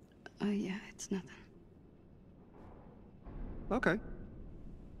 Yeah, it's nothing. Okay.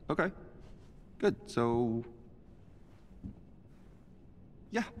 Okay. Good. So,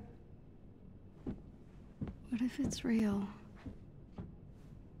 yeah. What if it's real?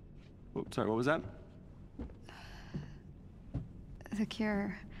 Oh, sorry, what was that? The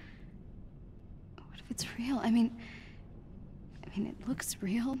cure. What if it's real? I mean, it looks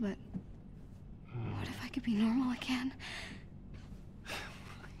real, but what if I could be normal again?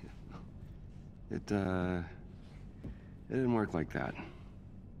 It didn't work like that. I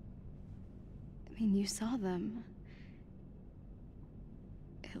mean, you saw them.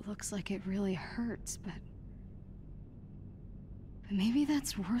 It looks like it really hurts, but maybe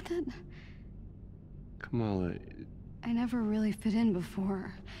that's worth it? Kamala... I never really fit in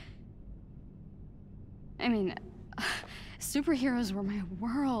before. I mean, superheroes were my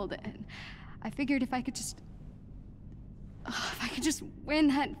world, and I figured if I could just win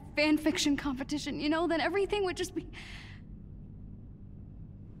that fan fiction competition, you know, then everything would just be...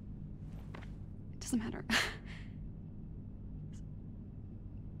 It doesn't matter.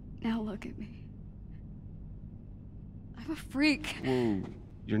 Now look at me. I'm a freak. Whoa,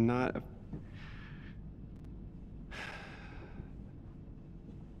 you're not a...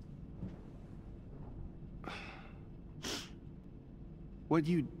 what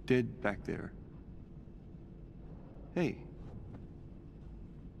you did back there. Hey.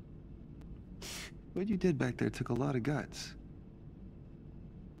 What you did back there took a lot of guts.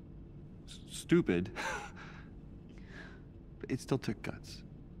 Stupid. But it still took guts.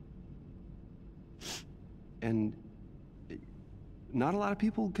 And not a lot of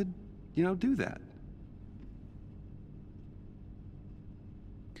people could, you know, do that.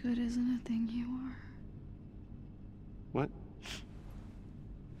 Good isn't a thing you are. What?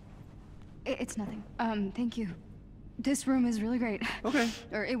 It's nothing. Thank you. This room is really great. Okay.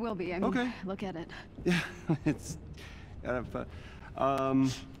 Or it will be. I mean, okay. Look at it. Yeah, it's kind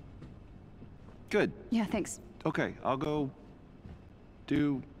of good. Yeah, thanks. Okay, I'll go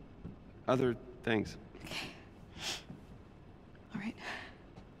do other things. Okay. All right.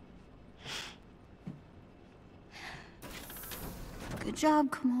 Good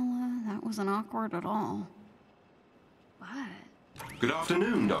job, Kamala. That wasn't awkward at all. What? Good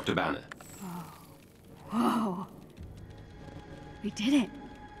afternoon, Dr. Banner. Whoa. We did it.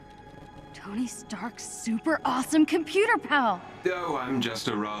 Tony Stark's super awesome computer pal. Oh, I'm just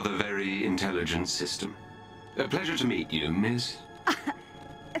a rather very intelligent system. A pleasure to meet you, Miss.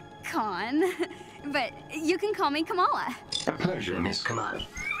 Con. But you can call me Kamala. A pleasure, Miss Kamala.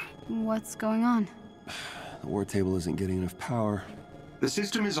 What's going on? The war table isn't getting enough power. The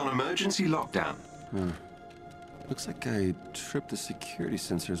system is on emergency lockdown. Looks like I tripped the security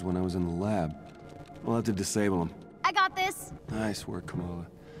sensors when I was in the lab. We'll have to disable them. I got this. Nice work, Kamala.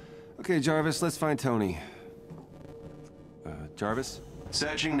 Okay, Jarvis, let's find Tony. Jarvis?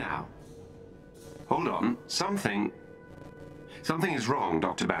 Searching now. Hold on. Something is wrong,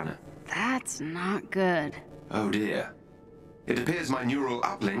 Dr. Banner. That's not good. Oh dear. It appears my neural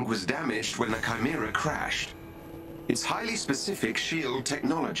uplink was damaged when the Chimera crashed. It's highly specific SHIELD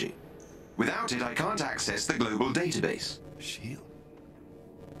technology. Without it, I can't access the global database. SHIELD?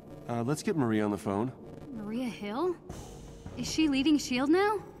 Let's get Maria on the phone. Maria Hill? Is she leading S.H.I.E.L.D.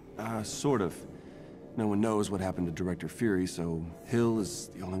 now? Sort of. No one knows what happened to Director Fury, so Hill is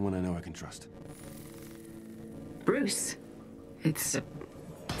the only one I know I can trust. Bruce, it's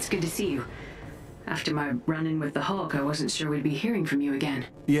good to see you. After my run-in with the Hulk, I wasn't sure we'd be hearing from you again.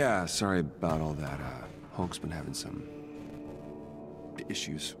 Yeah, sorry about all that. Hulk's been having some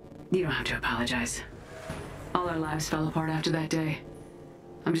issues. You don't have to apologize. All our lives fell apart after that day.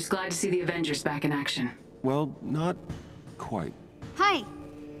 I'm just glad to see the Avengers back in action. Well, not quite. Hi,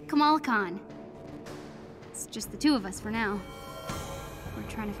 Kamala Khan. It's just the two of us for now. We're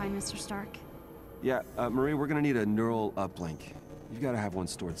trying to find Mr. Stark. Yeah, Marie, we're gonna need a neural uplink. You've gotta have one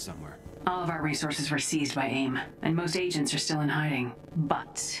stored somewhere. All of our resources were seized by AIM, and most agents are still in hiding.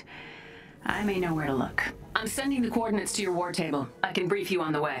 But I may know where to look. I'm sending the coordinates to your war table. I can brief you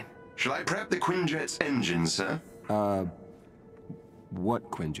on the way. Shall I prep the Quinjet's engine, sir?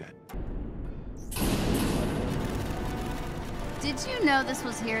 What Quinjet? Did you know this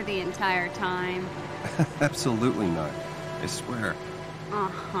was here the entire time? Absolutely not. I swear.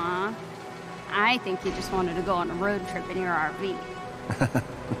 Uh-huh. I think you just wanted to go on a road trip in your RV.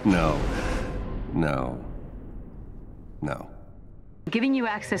 No. Giving you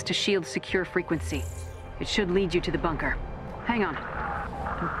access to S.H.I.E.L.D's secure frequency. It should lead you to the bunker. Hang on.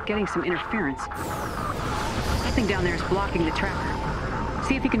 I'm getting some interference. Something down there is blocking the tracker.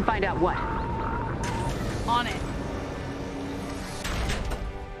 See if you can find out what. On it.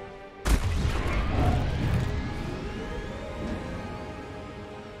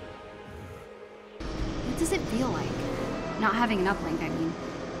 What does it feel like? Not having an uplink, I mean.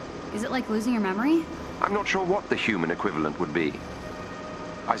 Is it like losing your memory? I'm not sure what the human equivalent would be.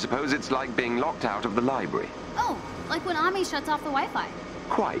 I suppose it's like being locked out of the library. Oh, like when Ami shuts off the Wi-Fi.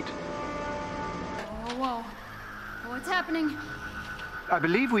 Quite. Whoa. What's happening? I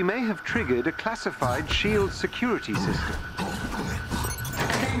believe we may have triggered a classified S.H.I.E.L.D. security system.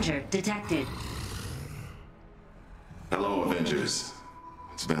 Avenger detected. Hello, Avengers.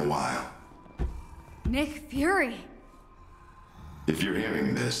 It's been a while. Nick Fury. If you're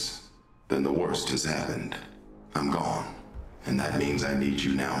hearing this, then the worst has happened. I'm gone, and that means I need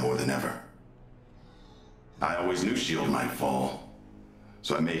you now more than ever. I always knew S.H.I.E.L.D. might fall,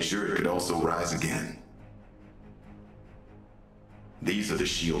 so I made sure it could also rise again. These are the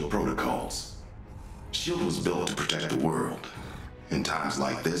S.H.I.E.L.D. protocols. S.H.I.E.L.D. was built to protect the world. In times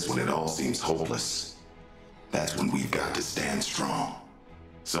like this, when it all seems hopeless, that's when we've got to stand strong.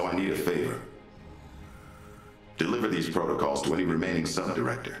 So I need a favor. Deliver these protocols to any remaining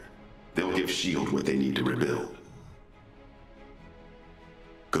sub-director. They'll give S.H.I.E.L.D. what they need to rebuild.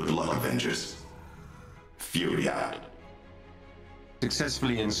 Good luck, Avengers. Fury out.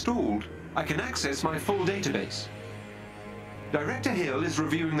 Successfully installed, I can access my full database. Director Hill is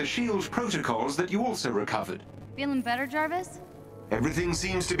reviewing the SHIELD protocols that you also recovered. Feeling better, Jarvis? Everything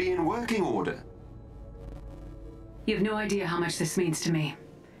seems to be in working order. You have no idea how much this means to me.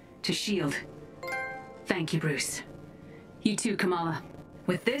 To SHIELD. Thank you, Bruce. You too, Kamala.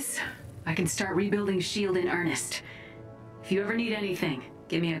 With this, I can start rebuilding SHIELD in earnest. If you ever need anything,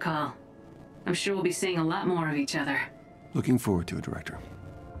 give me a call. I'm sure we'll be seeing a lot more of each other. Looking forward to it, Director.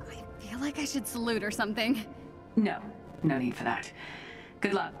 I feel like I should salute or something. No need for that.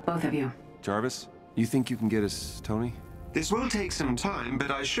 Good luck, both of you. Jarvis, you think you can get us Tony? This will take some time, but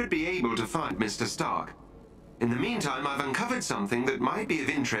I should be able to find Mr. Stark. In the meantime, I've uncovered something that might be of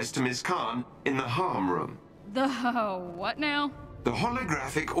interest to Ms. Khan in the harm room. The what now? The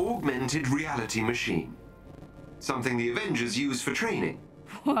holographic augmented reality machine. Something the Avengers use for training.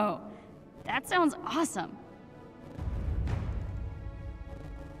 Whoa, that sounds awesome.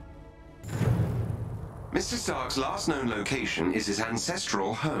 Mr. Stark's last known location is his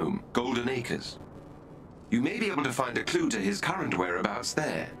ancestral home, Golden Acres. You may be able to find a clue to his current whereabouts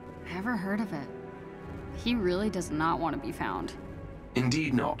there. Never heard of it. He really does not want to be found.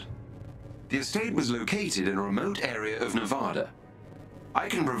 Indeed not. The estate was located in a remote area of Nevada. I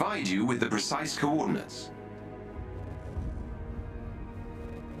can provide you with the precise coordinates.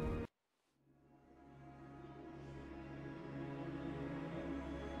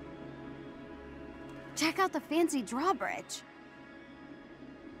 Check out the fancy drawbridge.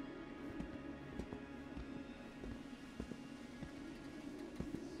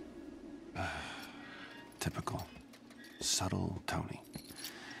 Typical. Subtle Tony.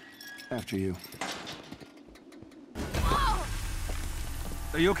 After you. Oh!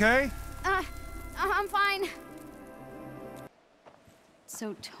 Are you okay? I'm fine.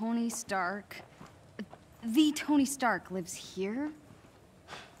 So Tony Stark, the Tony Stark, lives here?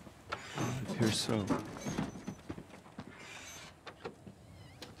 It appears so.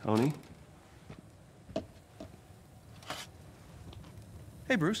 Tony?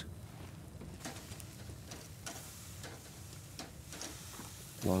 Hey, Bruce.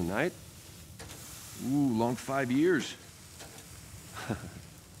 Long night? Ooh, long 5 years.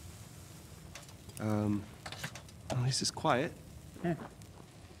 At least it's quiet.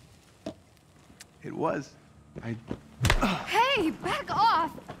 It was. Hey, back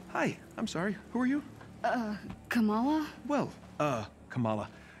off! Hi, I'm sorry. Who are you? Kamala? Well, Kamala,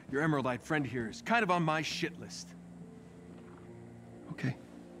 your Emeraldite friend here is kind of on my shit list. Okay.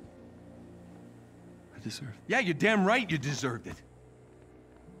 I deserve it. Yeah, you're damn right you deserved it.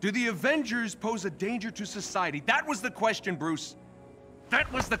 Do the Avengers pose a danger to society? That was the question, Bruce.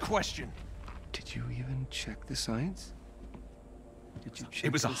 That was the question. Did you even check the science? Did you check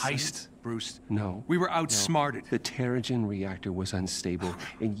It was a the heist, science? Bruce. No. We were outsmarted. The Terrigen reactor was unstable,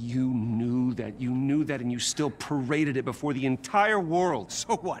 and you knew that, and you still paraded it before the entire world.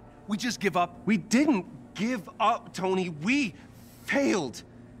 So what? We just give up? We didn't give up, Tony. We failed.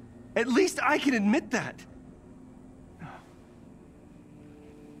 At least I can admit that. No,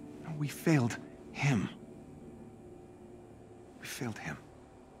 we failed him. We failed him.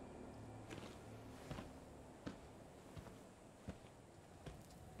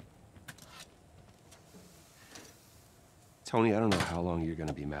 Tony, I don't know how long you're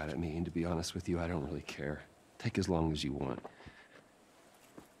gonna be mad at me, and to be honest with you, I don't really care. Take as long as you want.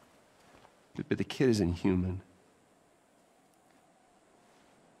 But the kid isn't human.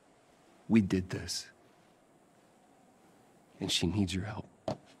 We did this. And she needs your help.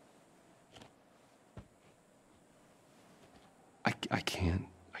 I can't.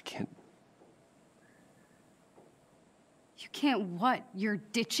 You can't what? You're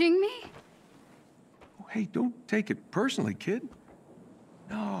ditching me? Hey, don't take it personally, kid.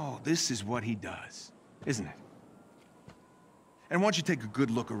 No, this is what he does, isn't it? And why don't you take a good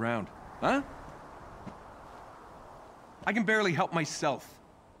look around, huh? I can barely help myself.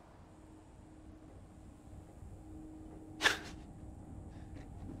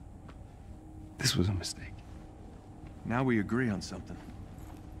 This was a mistake. Now we agree on something.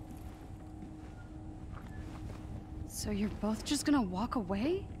 So you're both just gonna walk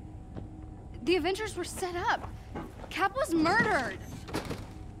away? The Avengers were set up. Cap was murdered.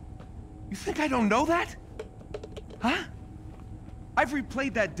 You think I don't know that? Huh? I've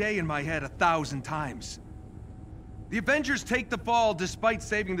replayed that day in my head 1,000 times. The Avengers take the fall despite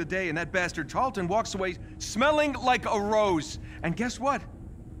saving the day, and that bastard Tarleton walks away smelling like a rose. And guess what?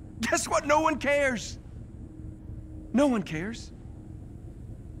 Guess what? No one cares. No one cares.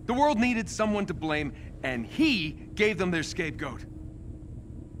 The world needed someone to blame, and he gave them their scapegoat.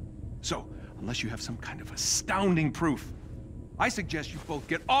 So, unless you have some kind of astounding proof, I suggest you both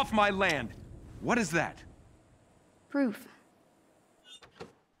get off my land. What is that? Proof.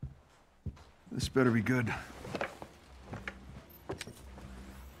 This better be good.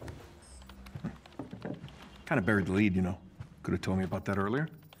 Kind of buried the lead, you know. Could have told me about that earlier.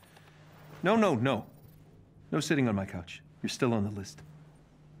 No. No sitting on my couch. You're still on the list.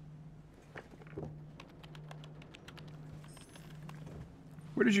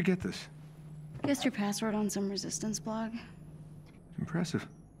 Where did you get this? Guessed your password on some resistance blog. Impressive.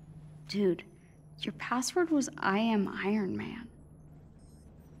 Dude, your password was I am Iron Man.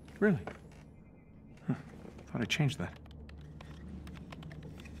 Really? Huh. Thought I changed that.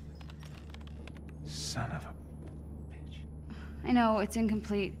 Son of a... I know, it's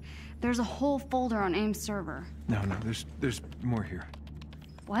incomplete. There's a whole folder on AIM's server. No, there's more here.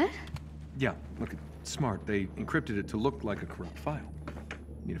 What? Yeah, look, it's smart. They encrypted it to look like a corrupt file.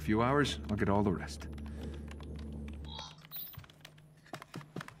 Need a few hours, I'll get all the rest.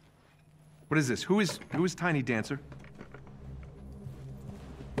 What is this? Who is Tiny Dancer?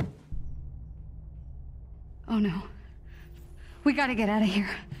 Oh no. We gotta get out of here.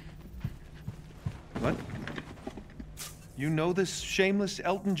 What? You know this shameless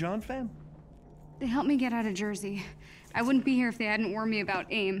Elton John fan? They helped me get out of Jersey. I wouldn't be here if they hadn't warned me about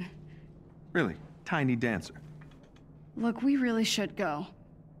AIM. Really? Tiny Dancer? Look, we really should go.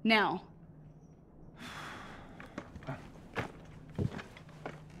 Now.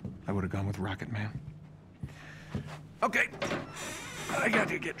 I would have gone with Rocket Man. Okay. I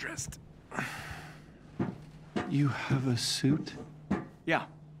gotta get dressed. You have a suit? Yeah.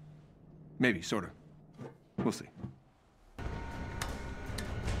 Maybe, sort of. We'll see.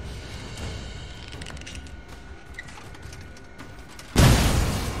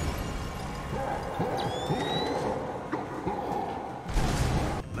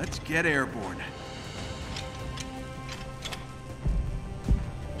 Let's get airborne.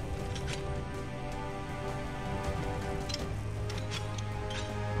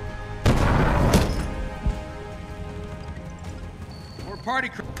 More party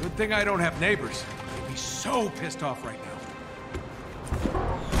crew. Good thing I don't have neighbors. They'd be so pissed off right now.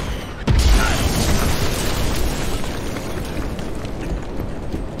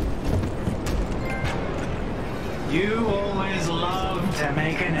 You always love to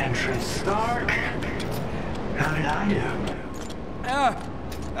make an entrance, Stark. How did I do?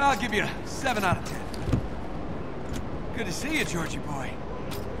 I'll give you a 7 out of 10. Good to see you, Georgie boy.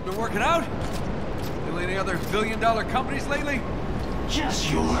 Been working out? Still any other billion-dollar companies lately? Just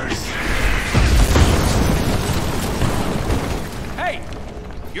yours. Hey!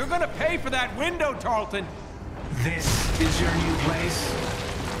 You're gonna pay for that window, Tarleton! This is your new place?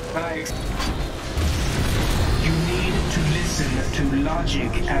 You need to listen to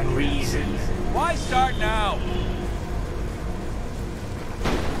logic and reason. Why start now?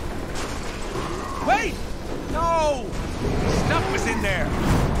 Wait! No! Stuff was in there!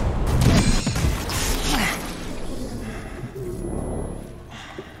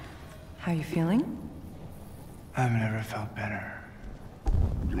 How you feeling? I've never felt better.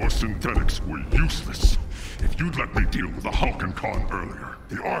 Your synthetics were useless. If you'd let me deal with the Hulk and Khan earlier,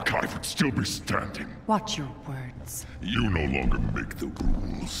 the Archive would still be standing. Watch your words. You no longer make the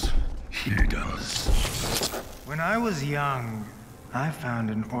rules. He does. When I was young, I found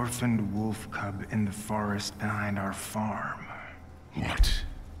an orphaned wolf cub in the forest behind our farm. What?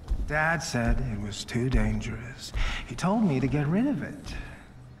 Dad said it was too dangerous. He told me to get rid of it.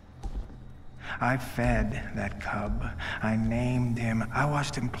 I fed that cub. I named him. I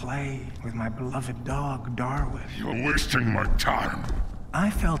watched him play with my beloved dog, Darwin. You're wasting my time. I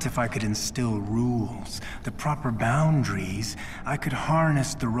felt if I could instill rules, the proper boundaries, I could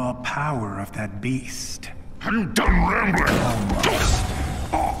harness the raw power of that beast. Have you done rambling?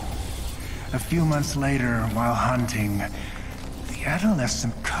 Almost. A few months later, while hunting, the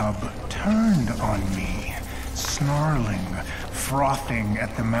adolescent cub turned on me, snarling, frothing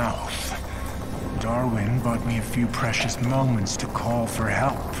at the mouth. Darwin bought me a few precious moments to call for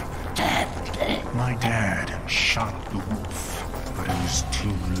help. My dad shot the wolf, but it was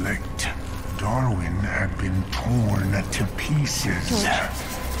too late. Darwin had been torn to pieces.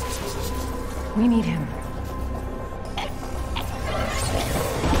 George. We need him.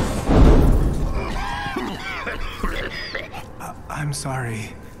 I'm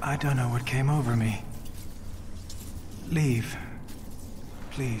sorry. I don't know what came over me. Leave.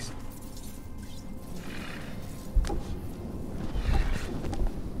 Please.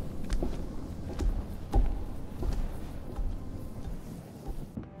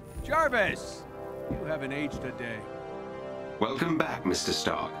 Jarvis! You haven't aged a day. Welcome back, Mr.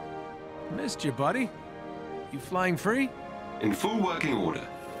 Stark. Missed you, buddy. You flying free? In full working order.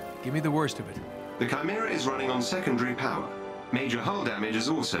 Give me the worst of it. The Chimera is running on secondary power. Major hull damage is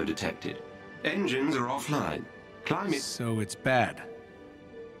also detected. Engines are offline. Climate... So it's bad.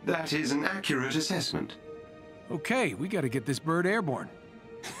 That is an accurate assessment. Okay, we gotta get this bird airborne.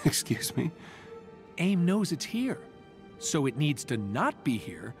 Excuse me? AIM knows it's here, so it needs to not be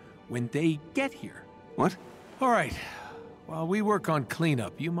here when they get here. What? All right. While we work on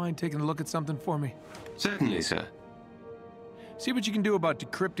cleanup, you mind taking a look at something for me? Certainly, sir. See what you can do about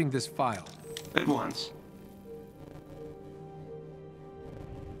decrypting this file. At once.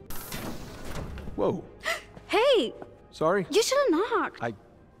 Whoa. Hey! Sorry? You should have knocked. I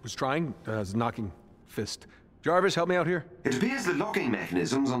was trying. I was knocking fist. Jarvis, help me out here. It appears the locking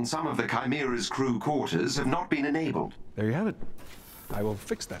mechanisms on some of the Chimera's crew quarters have not been enabled. There you have it. I will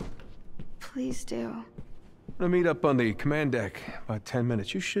fix that. Please do. I'm gonna meet up on the command deck about 10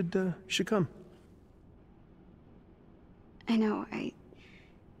 minutes. You should come. I know, I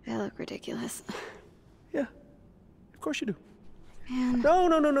look ridiculous. Yeah, of course you do. Man.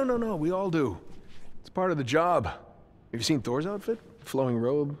 No. We all do. It's part of the job. Have you seen Thor's outfit? Flowing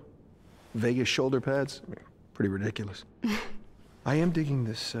robe, Vegas shoulder pads. I mean, pretty ridiculous. I am digging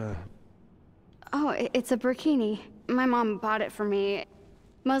this, Oh, it's a burkini. My mom bought it for me.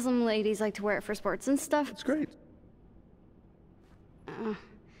 Muslim ladies like to wear it for sports and stuff. It's great. All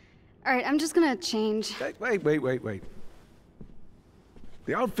right, I'm just gonna change. Wait.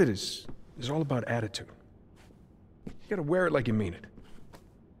 The outfit is all about attitude. You gotta wear it like you mean it.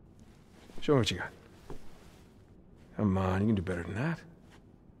 Show me what you got. Come on, you can do better than that.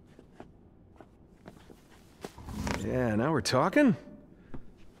 Yeah, now we're talking.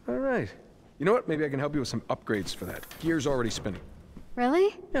 All right. You know what? Maybe I can help you with some upgrades for that. Gear's already spinning.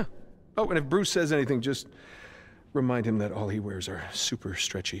 Really? Yeah. Oh, and if Bruce says anything, just remind him that all he wears are super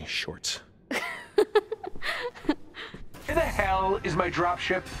stretchy shorts. Where the hell is my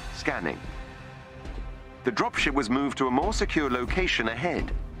dropship? Scanning. The dropship was moved to a more secure location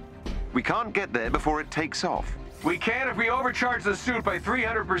ahead. We can't get there before it takes off. We can if we overcharge the suit by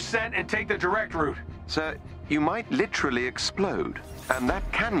 300% and take the direct route. Sir, you might literally explode, and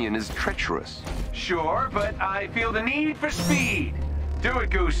that canyon is treacherous. Sure, but I feel the need for speed. Do it,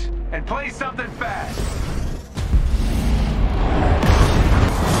 Goose, and play something fast.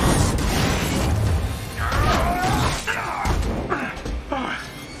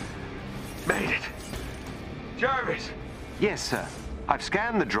 Made it. Jarvis. Yes, sir. I've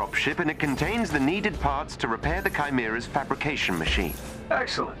scanned the dropship, and it contains the needed parts to repair the Chimera's fabrication machine.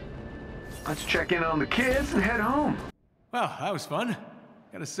 Excellent. Let's check in on the kids and head home. Well, that was fun.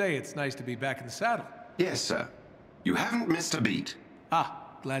 Gotta say, it's nice to be back in the saddle. Yes, sir. You haven't missed a beat.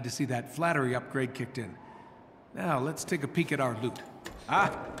 Ah, glad to see that flattery upgrade kicked in. Now, let's take a peek at our loot.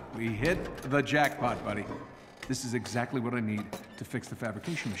 Ah, we hit the jackpot, buddy. This is exactly what I need to fix the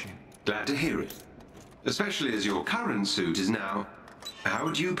fabrication machine. Glad to hear it. Especially as your current suit is now, how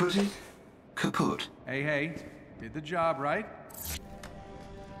would you put it? Kaput. Hey, did the job, right?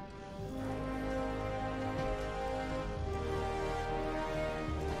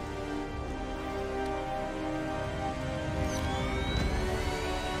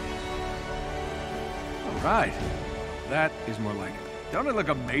 All right. That is more like it. Don't it look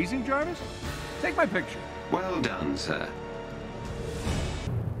amazing, Jarvis? Take my picture. Well done, sir.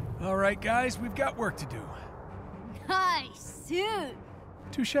 All right, guys, we've got work to do. Nice suit.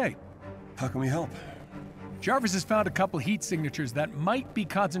 Touché. How can we help? Jarvis has found a couple heat signatures that might be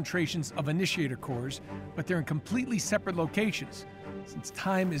concentrations of initiator cores, but they're in completely separate locations. Since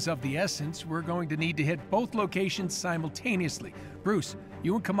time is of the essence, we're going to need to hit both locations simultaneously. Bruce,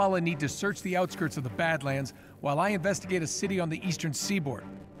 you and Kamala need to search the outskirts of the Badlands while I investigate a city on the eastern seaboard.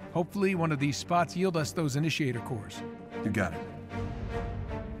 Hopefully, one of these spots yield us those initiator cores. You got it.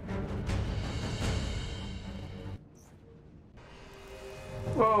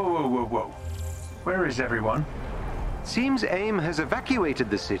 Whoa. Where is everyone? Seems AIM has evacuated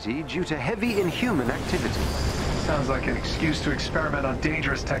the city due to heavy inhuman activity. Sounds like an excuse to experiment on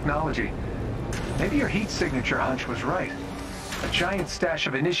dangerous technology. Maybe your heat signature hunch was right. A giant stash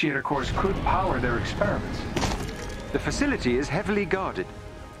of initiator cores could power their experiments. The facility is heavily guarded.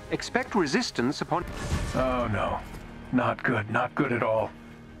 Expect resistance upon... Oh no. Not good at all.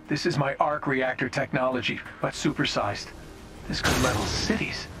 This is my arc reactor technology, but supersized. This could level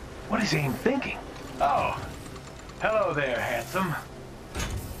cities. What is AIM thinking? Oh. Hello there, handsome.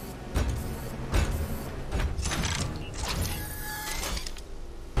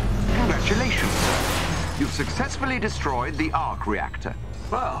 Congratulations. You've successfully destroyed the arc reactor.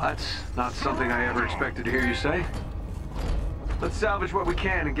 Well, that's not something I ever expected to hear you say. Let's salvage what we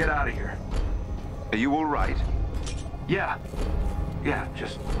can and get out of here. Are you all right? Yeah,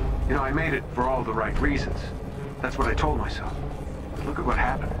 just, I made it for all the right reasons. That's what I told myself. But look at what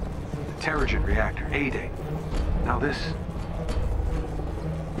happened. Terrigen reactor, A-Day. Now this...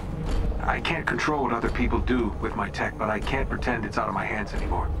 I can't control what other people do with my tech, but I can't pretend it's out of my hands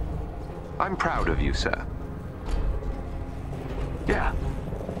anymore. I'm proud of you, sir. Yeah.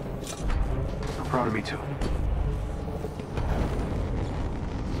 I'm proud of me too.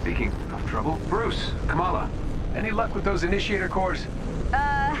 Speaking of trouble, Bruce, Kamala, any luck with those initiator cores?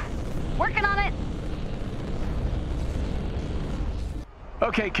 Working on it.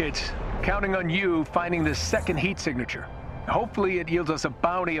 Okay, kids. Counting on you finding this second heat signature. Hopefully it yields us a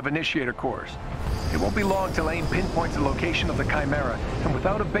bounty of initiator cores. It won't be long till AIM pinpoints the location of the Chimera, and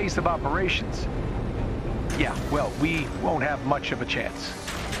without a base of operations... Yeah, well, we won't have much of a chance.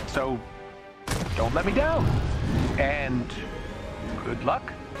 So, don't let me down. And good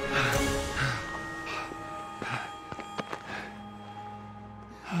luck.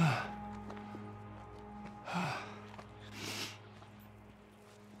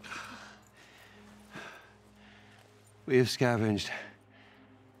 We have scavenged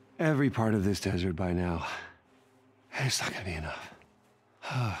every part of this desert by now. And it's not gonna be enough.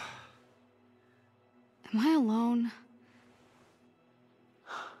 Am I alone?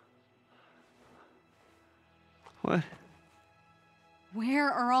 What? Where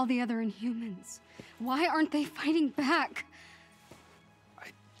are all the other Inhumans? Why aren't they fighting back?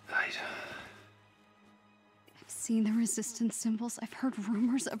 I've seen the resistance symbols. I've heard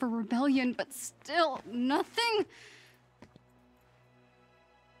rumors of a rebellion, but still nothing.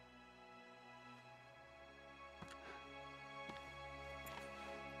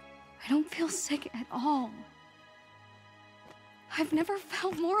 I don't feel sick at all. I've never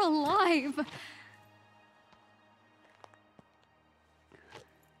felt more alive.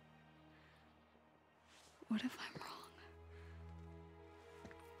 What if I'm wrong?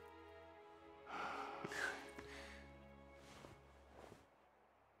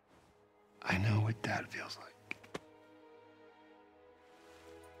 I know what Dad feels like.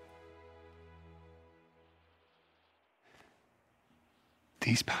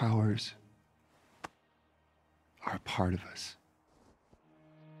 These powers are a part of us.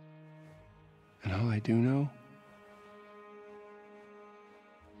 And all I do know,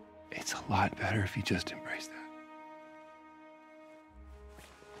 it's a lot better if you just embrace that.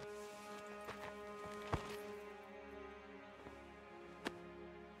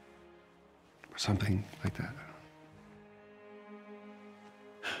 Or something like that.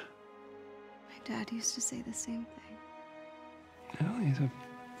 My dad used to say the same thing. Well, he's a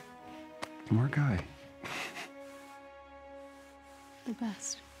smart guy. The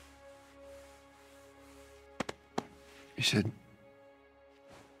best. You should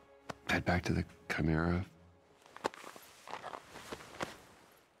head back to the Chimera.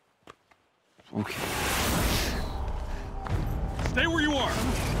 Okay. Stay where you are!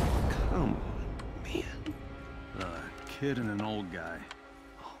 Come A kid and an old guy.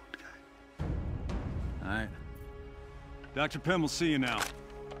 All right. Dr. Pym will see you now.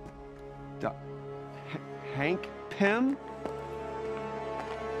 Hank Pym?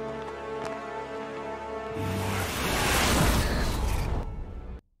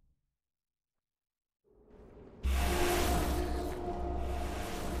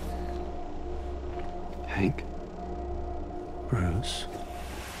 Hank? Bruce?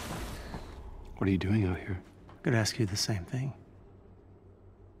 What are you doing out here? I could ask you the same thing.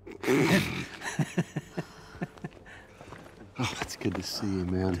 Oh, it's good to see you,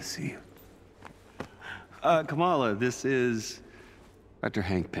 man. Good to see you. Kamala, this is... Dr.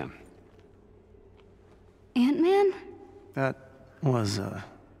 Hank Pym. Ant-Man? That was,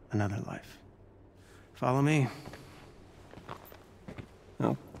 another life. Follow me.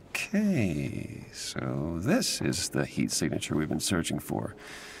 Okay, so this is the heat signature we've been searching for.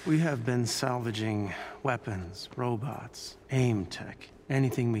 We have been salvaging weapons, robots, AIM tech,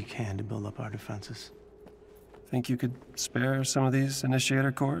 anything we can to build up our defenses. Think you could spare some of these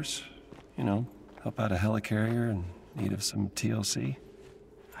initiator cores? You know, help out a helicarrier in need of some TLC?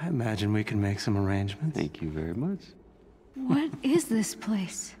 I imagine we can make some arrangements. Thank you very much. What is this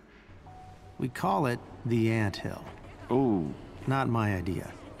place? We call it the Anthill. Oh. Not my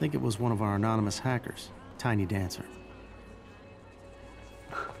idea. I think it was one of our anonymous hackers, Tiny Dancer.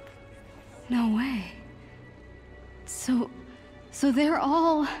 No way. So they're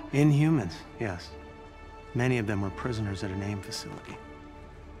all... Inhumans, yes. Many of them were prisoners at an AIM facility.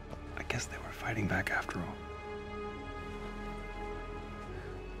 I guess they were fighting back after all.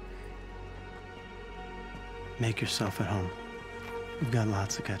 Make yourself at home. We've got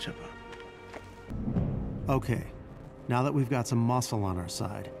lots to catch up on. Okay, now that we've got some muscle on our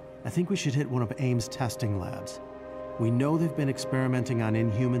side, I think we should hit one of AIM's testing labs. We know they've been experimenting on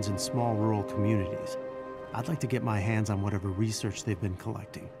Inhumans in small rural communities. I'd like to get my hands on whatever research they've been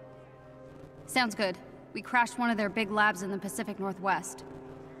collecting. Sounds good. We crashed one of their big labs in the Pacific Northwest.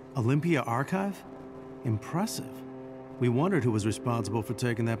 Olympia Archive? Impressive. We wondered who was responsible for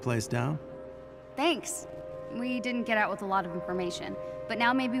taking that place down. Thanks. We didn't get out with a lot of information, but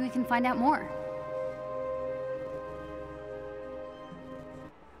now maybe we can find out more.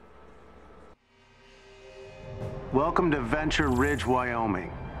 Welcome to Venture Ridge,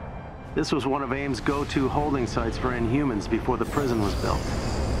 Wyoming. This was one of AIM's go-to holding sites for Inhumans before the prison was built.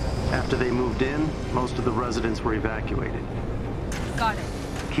 After they moved in, most of the residents were evacuated. Got it.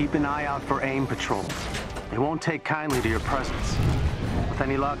 Keep an eye out for AIM patrols. They won't take kindly to your presence. With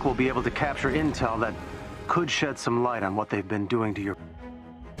any luck, we'll be able to capture intel that could shed some light on what they've been doing to your...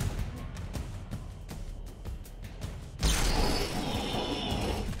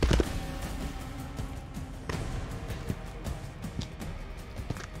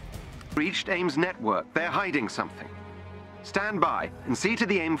 Reached AIM's network. They're hiding something. Stand by and see to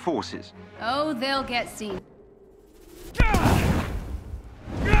the AIM forces. Oh, they'll get seen.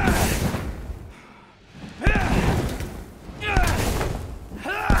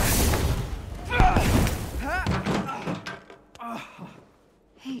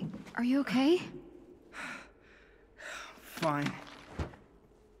 Hey, are you okay? Fine.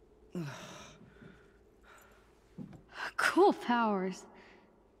 Cool powers.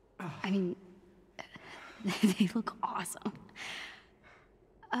 I mean, they look awesome.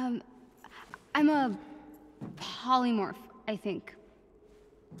 I'm a polymorph, I think.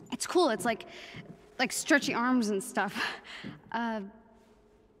 It's cool. It's like stretchy arms and stuff.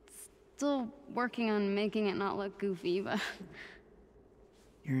 Still working on making it not look goofy, but...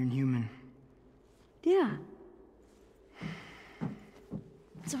 You're Inhuman. Yeah.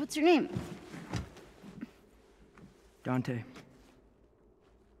 So what's your name? Dante.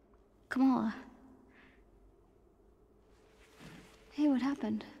 Kamala. Hey, what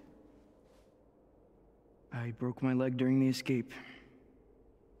happened? I broke my leg during the escape.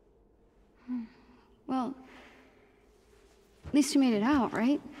 Well, at least you made it out,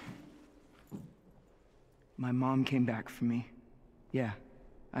 right? My mom came back for me. Yeah,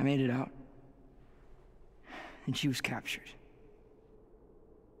 I made it out. And she was captured.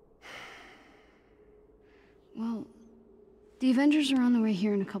 Well, the Avengers are on the way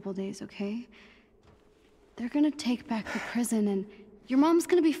here in a couple days, okay? They're gonna take back the prison and your mom's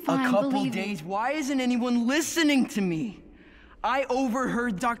gonna be fine, A couple believe days? Why isn't anyone listening to me? I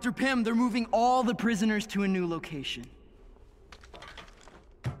overheard Dr. Pym. They're moving all the prisoners to a new location.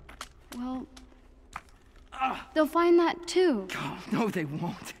 Well, they'll find that too. Oh, no, they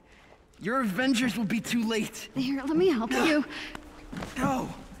won't. Your Avengers will be too late. Here, let me help you. No.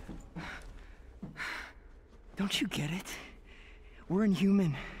 Don't you get it? We're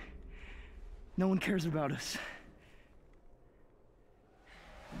Inhuman. No one cares about us.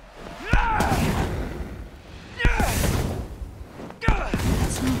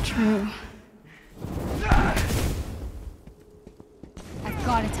 That's not true. I've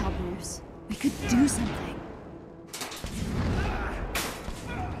got to tell Bruce. We could do something.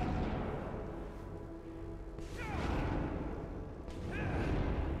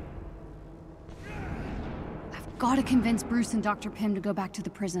 I've got to convince Bruce and Dr. Pym to go back to the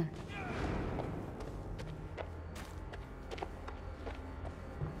prison.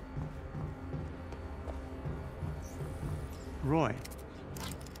 Roy,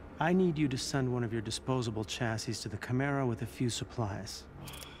 I need you to send one of your disposable chassis to the Chimera with a few supplies.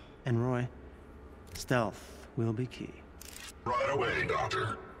 And Roy, stealth will be key. Right away,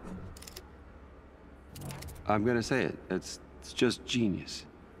 Doctor. I'm gonna say it. It's just genius.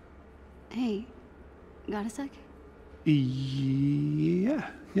 Hey, got a sec? Yeah,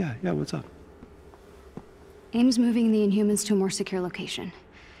 what's up? AIM's moving the Inhumans to a more secure location.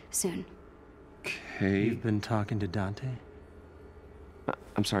 Soon. Okay. You've been talking to Dante?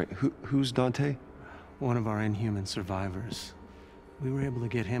 I'm sorry, who's Dante? One of our Inhuman survivors. We were able to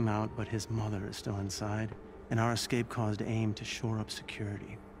get him out, but his mother is still inside, and our escape caused AIM to shore up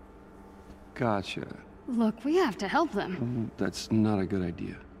security. Gotcha. Look, we have to help them. That's not a good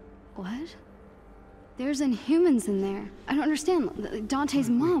idea. What? There's Inhumans in there. I don't understand. Dante's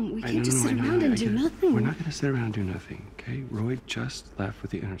mom. We can't just sit around and do nothing. We're not gonna sit around and do nothing, okay? Roy just left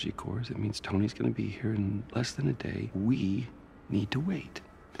with the energy cores. It means Tony's gonna be here in less than a day. We need to wait.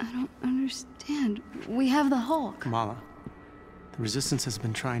 I don't understand. We have the Hulk. Kamala, the Resistance has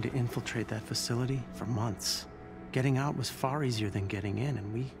been trying to infiltrate that facility for months. Getting out was far easier than getting in,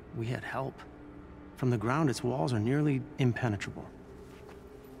 and we had help. From the ground, its walls are nearly impenetrable.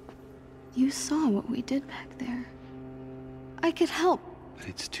 You saw what we did back there. I could help. But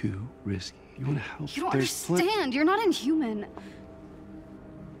it's too risky. You want to help? You don't understand. You're not inhuman.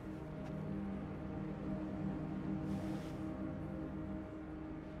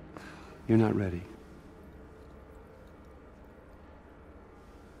 You're not ready.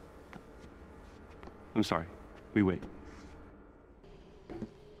 I'm sorry. We wait.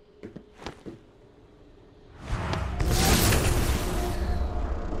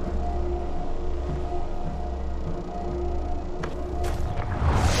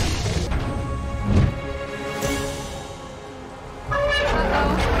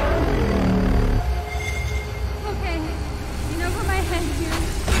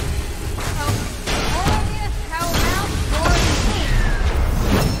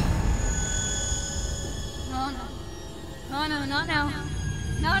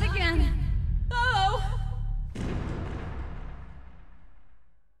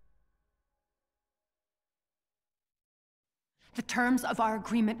 The terms of our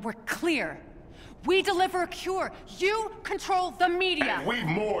agreement were clear. We deliver a cure. You control the media. And we've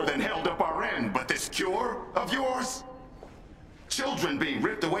more than held up our end, but this cure of yours? Children being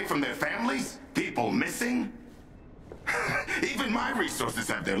ripped away from their families? People missing? Even my resources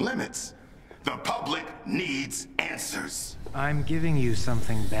have their limits. The public needs answers. I'm giving you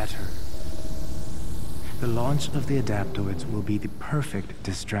something better. The launch of the adaptoids will be the perfect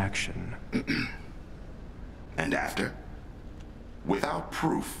distraction. And after? Without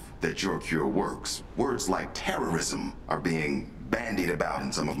proof that your cure works, words like terrorism are being bandied about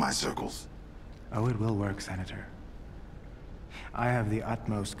in some of my circles. Oh, it will work, Senator. I have the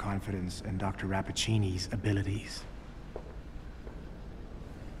utmost confidence in Dr. Rappaccini's abilities.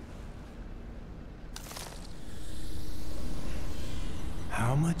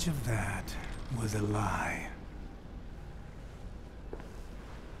 How much of that was a lie?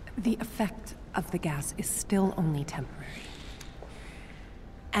 The effect of the gas is still only temporary.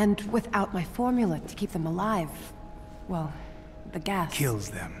 And without my formula to keep them alive, well, the gas... kills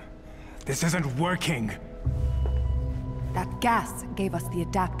them. This isn't working! That gas gave us the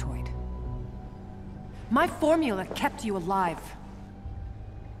adaptoid. My formula kept you alive.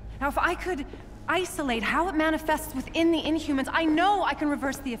 Now, if I could isolate how it manifests within the Inhumans, I know I can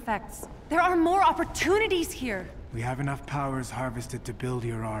reverse the effects. There are more opportunities here. We have enough powers harvested to build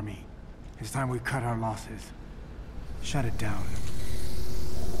your army. It's time we cut our losses. Shut it down.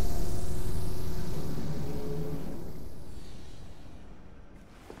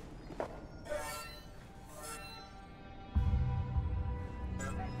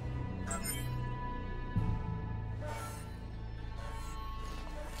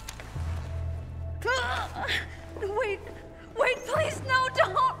 Wait, please, no,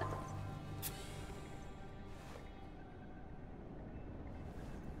 don't!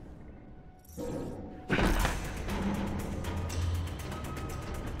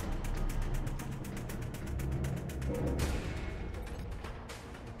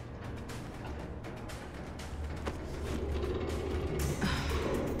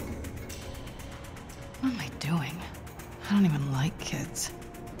 What am I doing? I don't even like kids.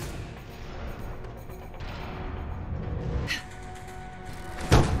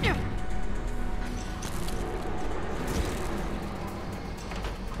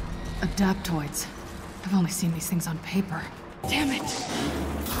 Adaptoids. I've only seen these things on paper. Damn it!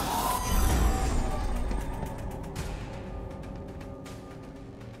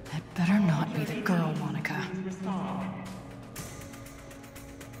 That better not be the girl, Monica.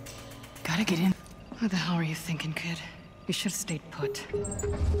 Gotta get in. What the hell are you thinking, kid? You should have stayed put.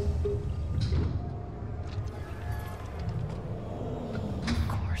 Of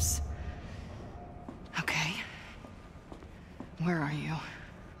course. Okay. Where are you?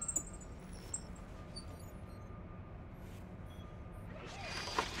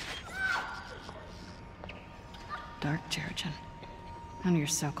 Dark Terrigen. None of your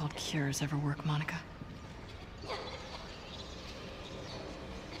so-called cures ever work, Monica.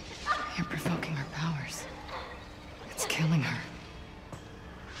 You're provoking her powers. It's killing her.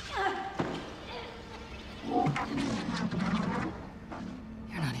 You're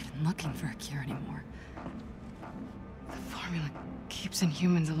not even looking for a cure anymore. The formula keeps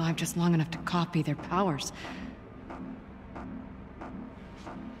Inhumans alive just long enough to copy their powers.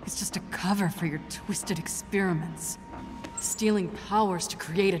 It's just a cover for your twisted experiments. Stealing powers to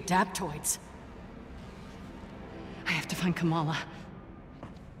create adaptoids. I have to find Kamala.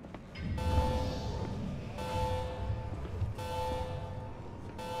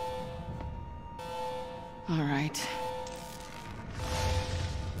 All right.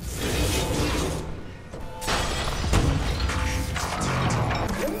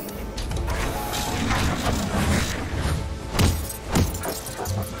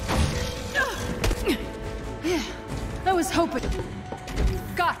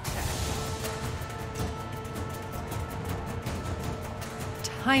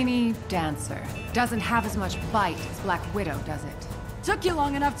 Tiny Dancer. Doesn't have as much bite as Black Widow, does it? Took you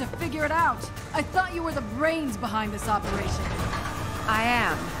long enough to figure it out. I thought you were the brains behind this operation. I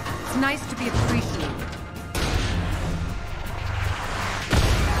am. It's nice to be appreciated.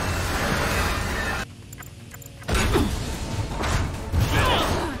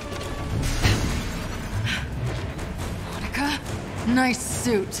 Monica, nice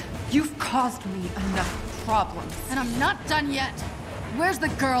suit. You've caused me enough problems. And I'm not done yet. Where's the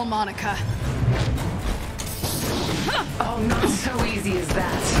girl, Monica? Oh, not so easy as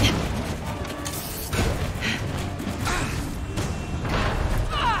that.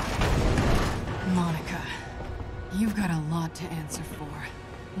 Monica, you've got a lot to answer for.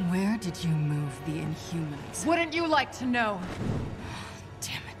 Where did you move the Inhumans? Wouldn't you like to know?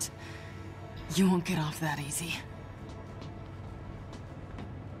 Damn it. You won't get off that easy.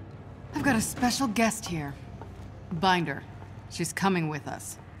 I've got a special guest here. Binder. She's coming with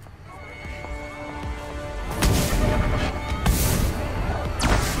us.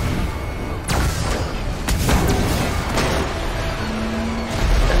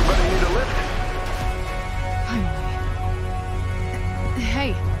 Anybody need a lift?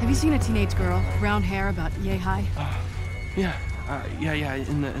 Hey, have you seen a teenage girl? Brown hair, about yay high? Yeah,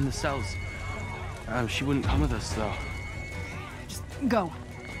 in the cells. She wouldn't come with us, though. Just go.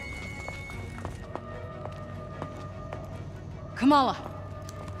 Kamala.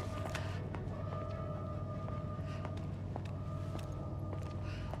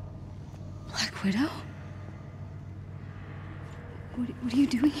 Black Widow? What are you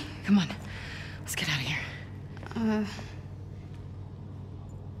doing? Come on. Let's get out of here.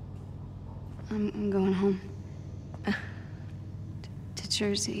 I'm going home. To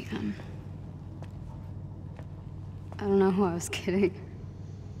Jersey. I don't know who I was kidding.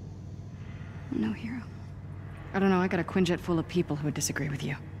 I'm no hero. I don't know, I got a Quinjet full of people who would disagree with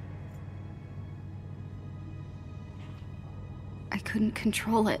you. I couldn't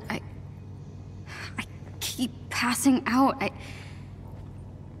control it. I keep passing out. I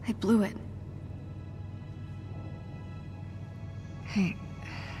blew it. Hey.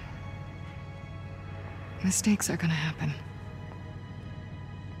 Mistakes are gonna happen.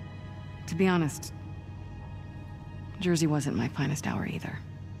 To be honest, Jersey wasn't my finest hour either.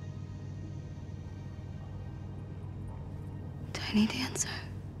 Tiny Dancer.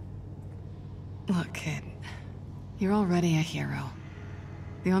 Look, kid. You're already a hero.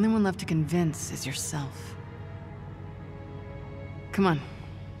 The only one left to convince is yourself. Come on.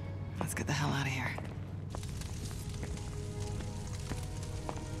 Let's get the hell out of here.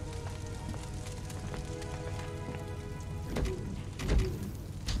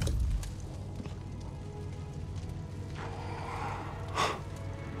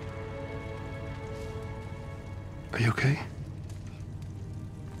 Are you okay?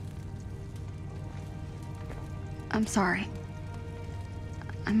 I'm sorry.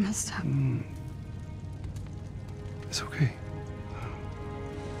 I messed up. It's okay.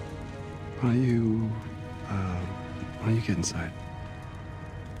 Why don't you get inside?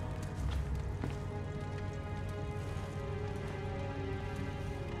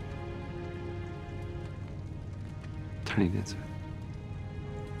 Tiny Dancer.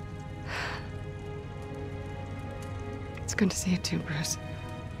 It's good to see you too, Bruce.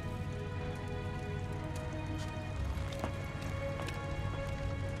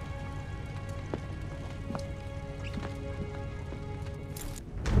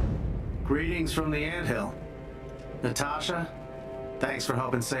 Greetings from the anthill. Natasha, thanks for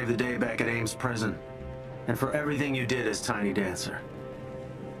helping save the day back at Ames prison, and for everything you did as Tiny Dancer.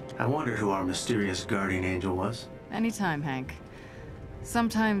 I wondered who our mysterious guardian angel was. Anytime, Hank.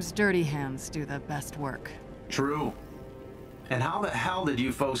 Sometimes dirty hands do the best work. True. And how the hell did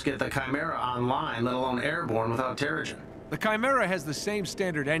you folks get the Chimera online, let alone airborne, without Terrigen? The Chimera has the same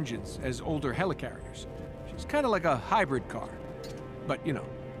standard engines as older helicarriers. She's kind of like a hybrid car. But, you know,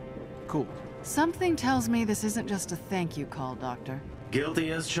 cool. Something tells me this isn't just a thank you call, Doctor.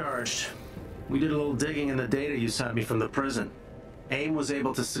 Guilty as charged. We did a little digging in the data you sent me from the prison. AIM was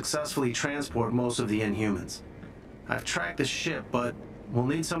able to successfully transport most of the Inhumans. I've tracked the ship, but we'll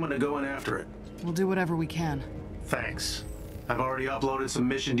need someone to go in after it. We'll do whatever we can. Thanks. I've already uploaded some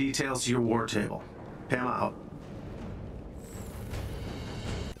mission details to your war table. Pam out.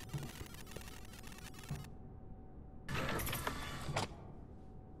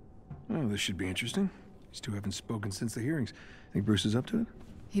 Oh, this should be interesting. These two haven't spoken since the hearings. Think Bruce is up to it?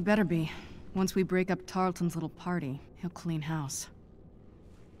 He better be. Once we break up Tarleton's little party, he'll clean house.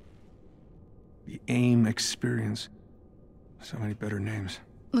 The AIM experience. So many better names.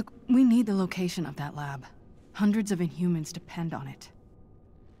 Look, we need the location of that lab. Hundreds of Inhumans depend on it.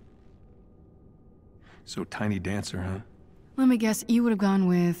 So Tiny Dancer, huh? Let me guess, you would have gone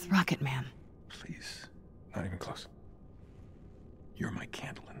with Rocket Man. Please. Not even close. You're my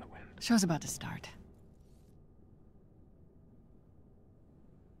candle in the wind. Show's about to start.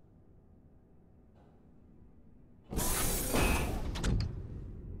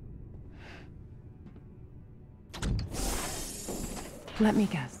 Let me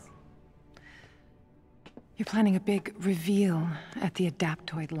guess. You're planning a big reveal at the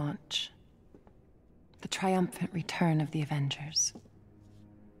Adaptoid launch. The triumphant return of the Avengers.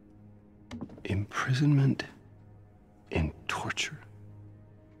 Imprisonment and torture.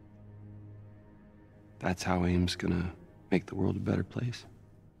 That's how AIM's gonna make the world a better place.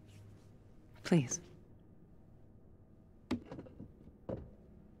 Please.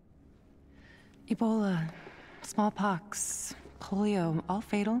 Ebola, smallpox, polio, all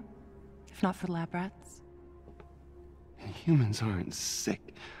fatal, if not for lab rats. Humans aren't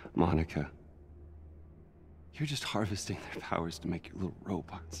sick, Monica. You're just harvesting their powers to make your little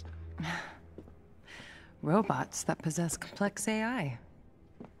robots. Robots that possess complex AI.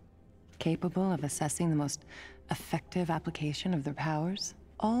 Capable of assessing the most effective application of their powers,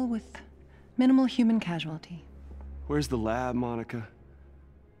 all with minimal human casualty. Where's the lab, Monica?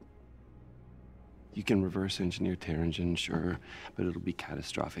 You can reverse engineer Terrigen, sure, but it'll be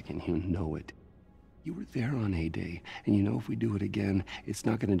catastrophic and you know it. You were there on A-Day, and you know if we do it again, it's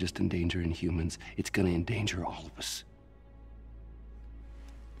not gonna just endanger Inhumans, it's gonna endanger all of us.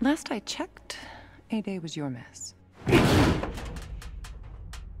 Last I checked, A-Day was your mess. Damn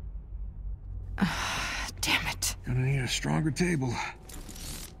it. Gonna need a stronger table.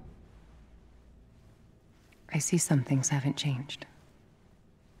 I see some things haven't changed.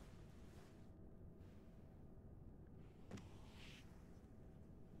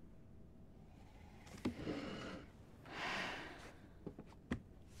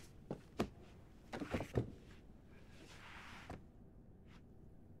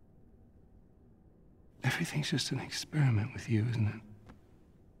 Everything's just an experiment with you, isn't it?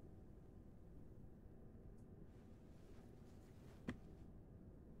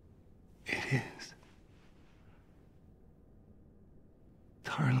 It is.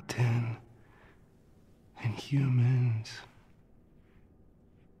 Tarleton and humans.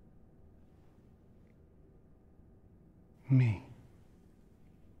 Me.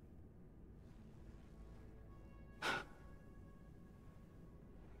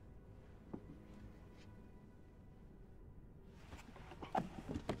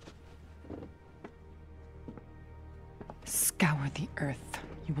 Scour the Earth.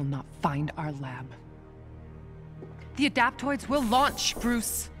 You will not find our lab. The Adaptoids will launch,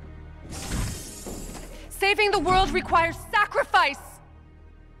 Bruce. Saving the world requires sacrifice!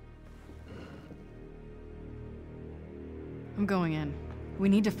 I'm going in. We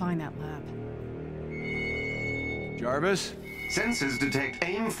need to find that lab. Jarvis? Sensors detect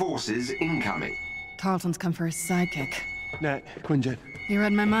AIM forces incoming. Tarleton's come for his sidekick. Nat, Quinjet. You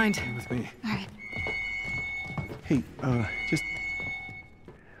read my mind. Stay with me. All right. Hey, just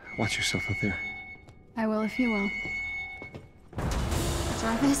watch yourself out there. I will if you will.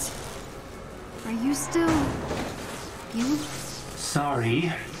 Jarvis? Are you still... you?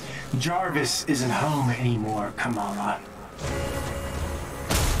 Sorry. Jarvis isn't home anymore, Kamala.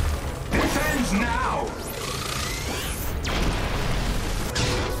 It ends now!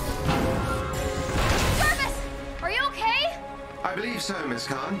 Jarvis! Are you okay? I believe so, Miss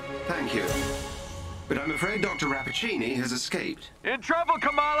Khan. Thank you. But I'm afraid Dr. Rappaccini has escaped. In trouble,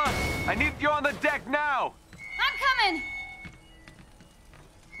 Kamala! I need you on the deck now! I'm coming!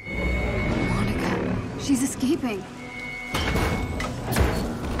 Monica, she's escaping.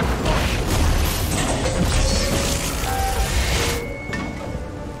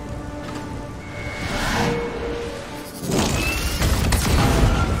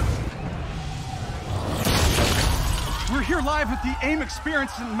 We're here live at the AIM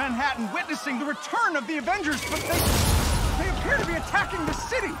experience in Manhattan, witnessing the return of the Avengers, but they appear to be attacking the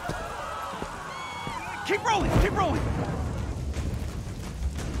city. Keep rolling, keep rolling.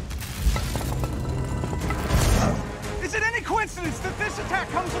 Is it any coincidence that this attack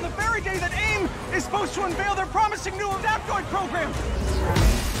comes on the very day that AIM is supposed to unveil their promising new Adaptoid program?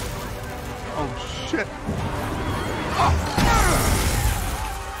 Oh, shit.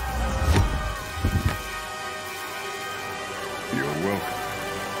 You're welcome.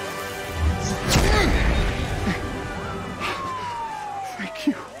 Thank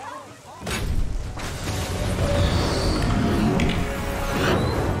you.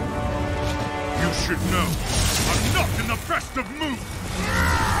 You should know, I'm not in the best of moods.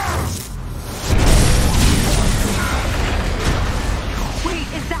 Wait,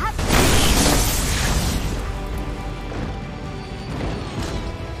 is that...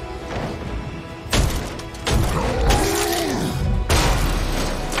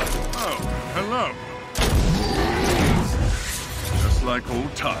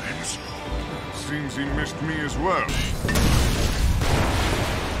 times. Seems he missed me as well.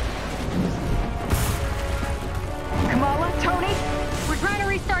 Kamala, Tony, we're trying to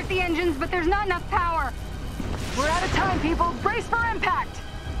restart the engines, but there's not enough power. We're out of time, people. Brace for impact.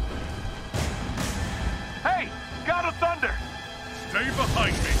 Hey, God of Thunder! Stay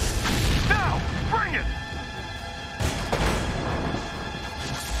behind me. Now, bring it!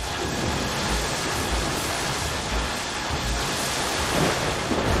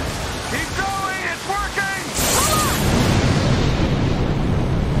 Keep going, it's working!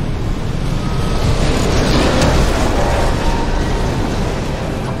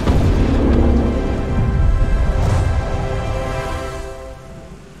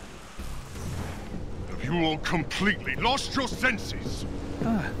 Have you all completely lost your senses?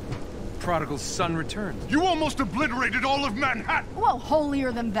 Prodigal son returns. You almost obliterated all of Manhattan! Well,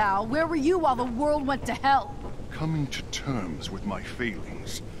 holier than thou. Where were you while the world went to hell? Coming to terms with my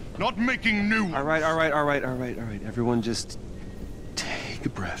failings. Not making new ones. All right. Everyone just take a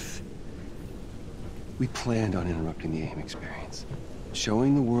breath. We planned on interrupting the AIM experience.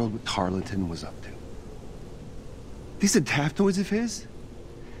 Showing the world what Tarleton was up to. These adaptoids of his,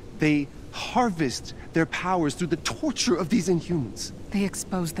 they harvest their powers through the torture of these Inhumans. They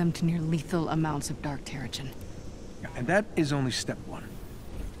expose them to near lethal amounts of dark terrigen. Yeah, and that is only step one.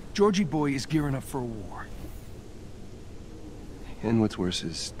 Georgie boy is gearing up for a war. And what's worse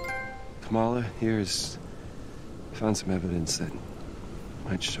is, Kamala here's found some evidence that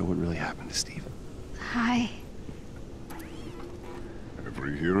might show what really happened to Steve. Hi.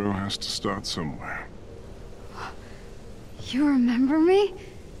 Every hero has to start somewhere. You remember me?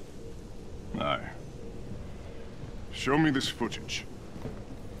 Aye. Show me this footage.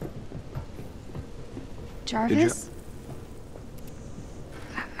 Jarvis?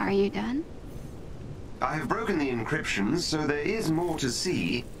 Are you done? I have broken the encryption, so there is more to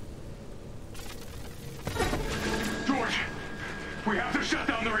see. George! We have to shut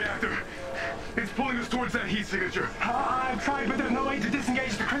down the reactor! It's pulling us towards that heat signature. I've tried, but there's no way to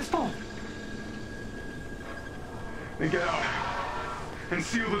disengage the crystal. Then get out. And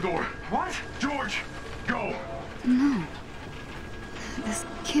seal the door. What? George, go! No. This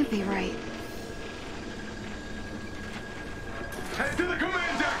can't be right. Head to the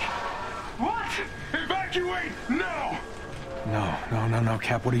command deck! What? Evacuate now! No,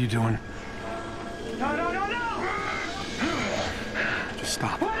 Cap, what are you doing? No! Just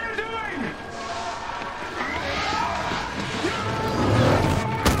stop. What are you doing?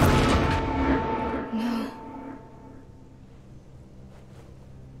 No.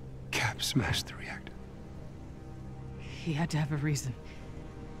 Cap smashed the reactor. He had to have a reason.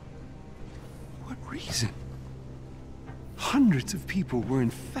 What reason? Hundreds of people were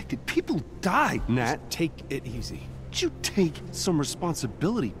infected. People died, Nat. Just take it easy. Would you take some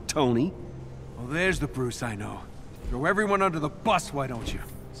responsibility, Tony? Well, there's the Bruce I know. Throw everyone under the bus, why don't you?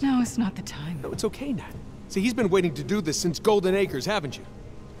 No, it's not the time. No, it's okay, Nat. See, he's been waiting to do this since Golden Acres, haven't you?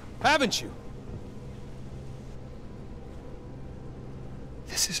 Haven't you?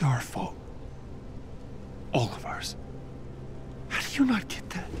 This is our fault. All of ours. How do you not get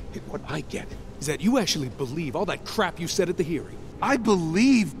that? What I get is that you actually believe all that crap you said at the hearing. I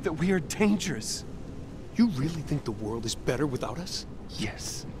believe that we are dangerous. You really think the world is better without us?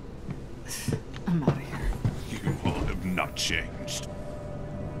 Yes. I'm out of here. You all have not changed.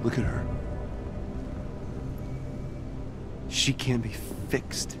 Look at her. She can't be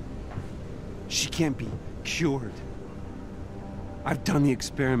fixed. She can't be cured. I've done the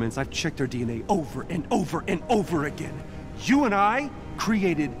experiments. I've checked her DNA over and over and over again. You and I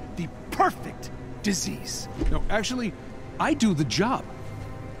created the perfect disease. No, actually, I do the job.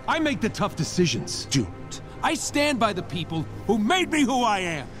 I make the tough decisions. Doomed. I stand by the people who made me who I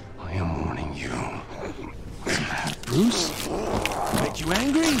am. I am warning you. Bruce? Make you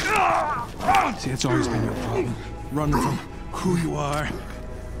angry? See, that's always been your problem. Running from who you are,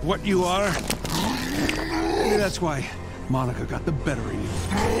 what you are. Maybe that's why Monica got the better of you.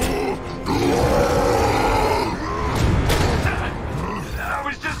 I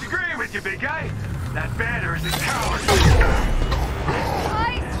was just agreeing with you, big guy. That banner is a coward.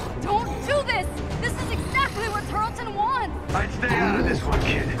 Guys, don't do this! This is exactly what Tarleton wants! I'd stay out of this one,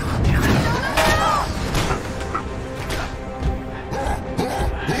 kid.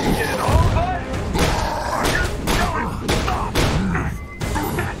 Get all, bud? You're going.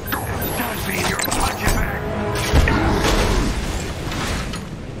 Don't be your punching bag.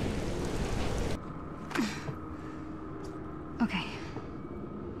 Okay.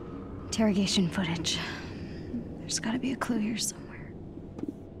 Interrogation footage. There's gotta be a clue here somewhere.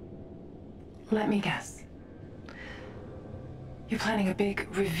 Let me guess. You're planning a big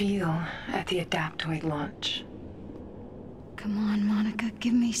reveal at the Adaptoid launch. Come on, Monica,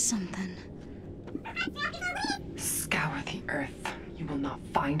 give me something. Scour the Earth. You will not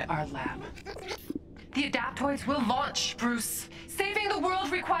find our lab. The Adaptoids will launch, Bruce. Saving the world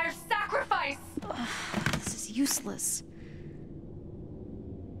requires sacrifice! This is useless.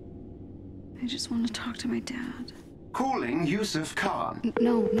 I just want to talk to my dad. Calling Yusuf Khan.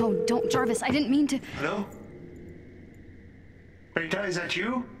 No, don't, Jarvis. I didn't mean to. Hello? Beta, is that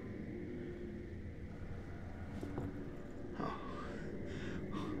you?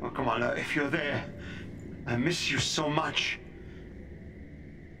 Oh, come on, if you're there, I miss you so much.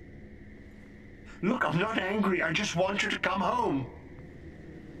 Look, I'm not angry. I just want you to come home.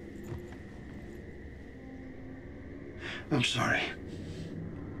 I'm sorry.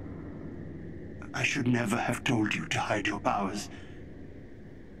 I should never have told you to hide your powers.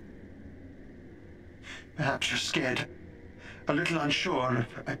 Perhaps you're scared, a little unsure.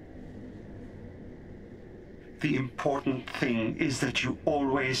 The important thing is that you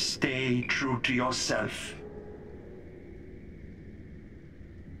always stay true to yourself.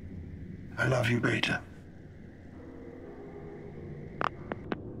 I love you, Beta.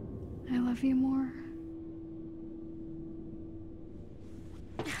 I love you more.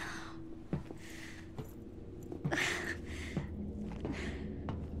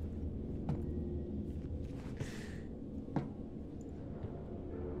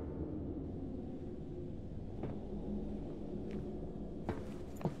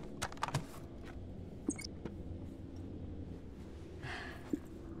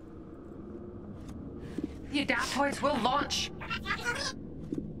 The Adaptoids will launch!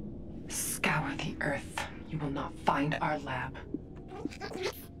 Scour the Earth. You will not find our lab.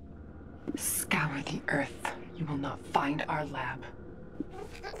 Scour the Earth. You will not find our lab.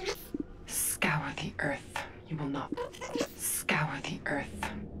 Scour the Earth. You will not... Scour the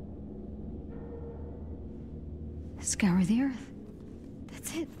Earth. Scour the Earth.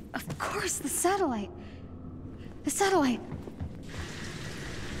 That's it. Of course, the satellite. The satellite.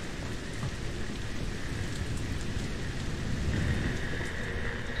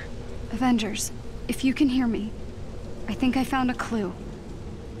 Avengers, if you can hear me, I think I found a clue.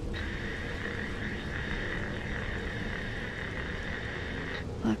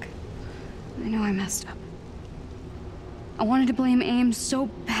 Look, I know I messed up. I wanted to blame Ames so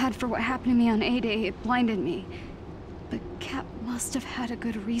bad for what happened to me on A-Day, it blinded me. But Cap must have had a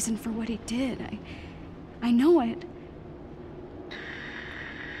good reason for what he did. I know it.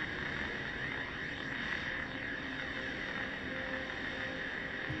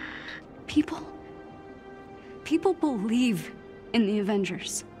 People believe in the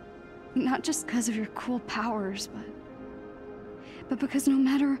Avengers. Not just because of your cool powers, but because no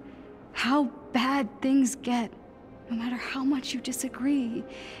matter how bad things get, no matter how much you disagree,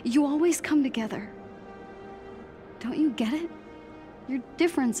 you always come together. Don't you get it? Your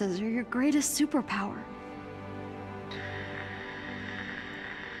differences are your greatest superpower.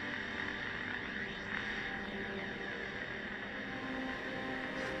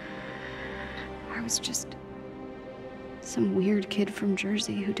 I was just some weird kid from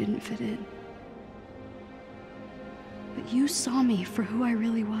Jersey who didn't fit in. But you saw me for who I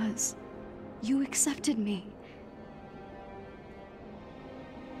really was. You accepted me.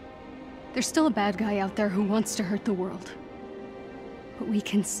 There's still a bad guy out there who wants to hurt the world. But we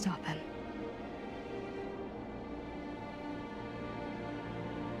can stop him.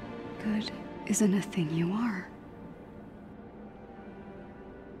 Good isn't a thing you are.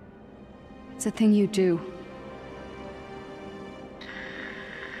 It's a thing you do.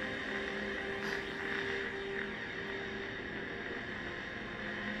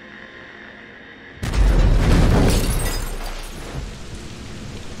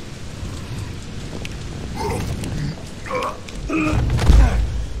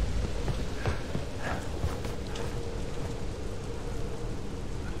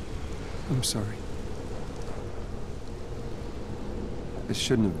 I'm sorry. I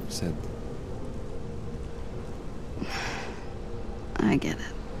shouldn't have said. I get it.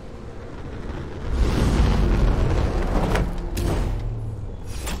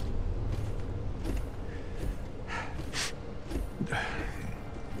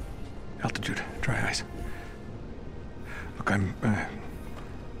 Altitude, dry ice. Look, I'm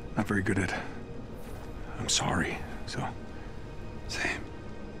not very good at... I'm sorry, so... Same.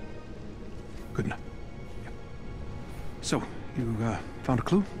 Good enough. Yeah. So, you found a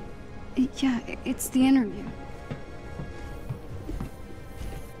clue? Yeah, it's the interview.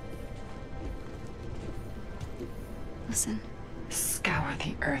 Listen. Scour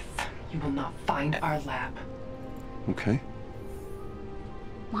the Earth. You will not find our lab. Okay.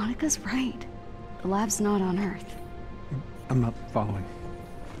 Monica's right. The lab's not on Earth. I'm not following.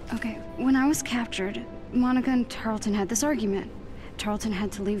 Okay, when I was captured, Monica and Tarleton had this argument. Tarleton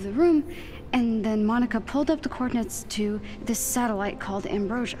had to leave the room, and then Monica pulled up the coordinates to this satellite called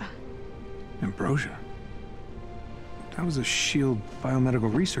Ambrosia. Ambrosia? That was a SHIELD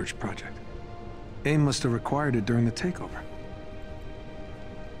biomedical research project. AIM must have required it during the takeover.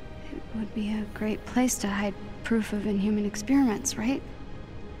 It would be a great place to hide proof of inhuman experiments, right?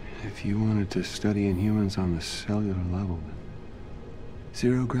 If you wanted to study Inhumans on the cellular level, then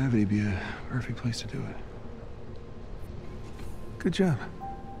zero gravity would be a perfect place to do it. Good job.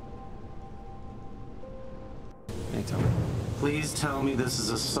 Hey, Tom. Please tell me this is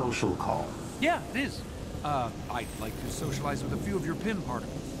a social call. Yeah, it is. I'd like to socialize with a few of your PIM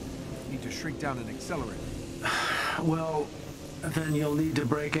particles. Need to shrink down an accelerator. Well, then you'll need to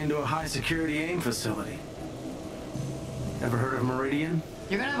break into a high-security AIM facility. Ever heard of Meridian?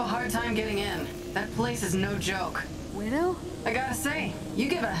 You're gonna have a hard time getting in. That place is no joke. Widow? I gotta say, you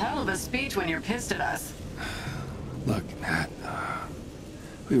give a hell of a speech when you're pissed at us. Look, Nat,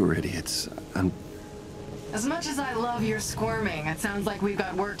 we were idiots. As much as I love your squirming, it sounds like we've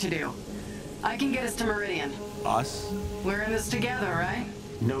got work to do. I can get us to Meridian. Us? We're in this together, right?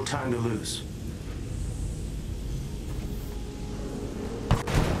 No time to lose.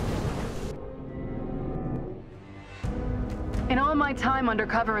 In all my time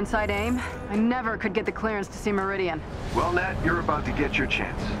undercover inside AIM, I never could get the clearance to see Meridian. Well, Nat, you're about to get your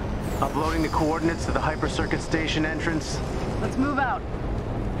chance. Uploading the coordinates to the hypercircuit station entrance. Let's move out.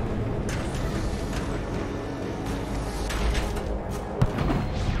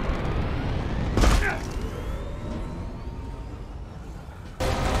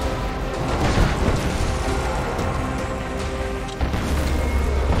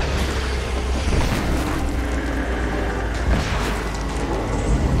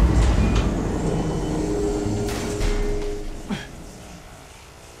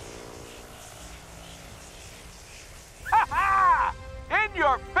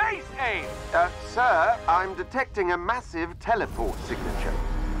 Sir, I'm detecting a massive teleport signature.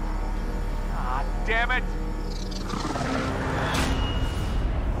 Ah, damn it!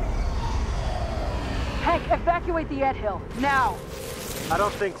 Hank, evacuate the Ed Hill, now! I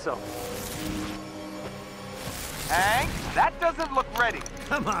don't think so. Hank, that doesn't look ready.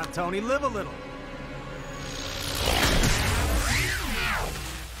 Come on, Tony, live a little.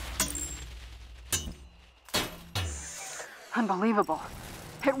 Unbelievable.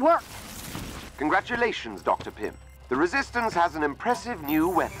 It worked! Congratulations, Dr. Pym. The Resistance has an impressive new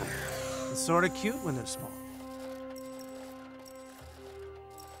weapon. It's sort of cute when they're small.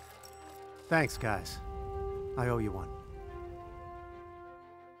 Thanks, guys. I owe you one.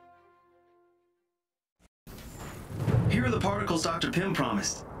 Here are the particles Dr. Pym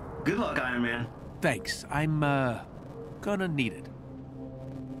promised. Good luck, Iron Man. Thanks. I'm, gonna need it.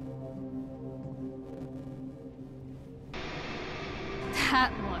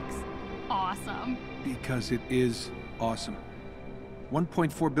 That looks awesome. Because it is awesome.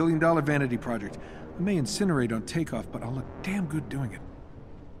 $1.4 billion vanity project. I may incinerate on takeoff, but I'll look damn good doing it.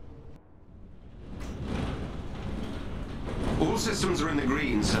 All systems are in the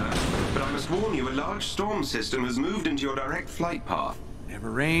green, sir. But I must warn you, a large storm system has moved into your direct flight path. Never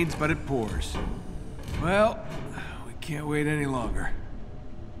rains, but it pours. Well, we can't wait any longer.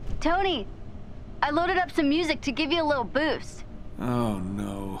 Tony, I loaded up some music to give you a little boost. Oh,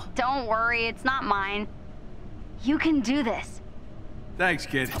 no. Don't worry, it's not mine. You can do this. Thanks,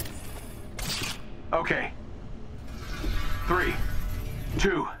 kid. Okay. 3,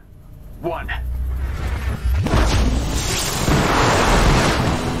 2, 1.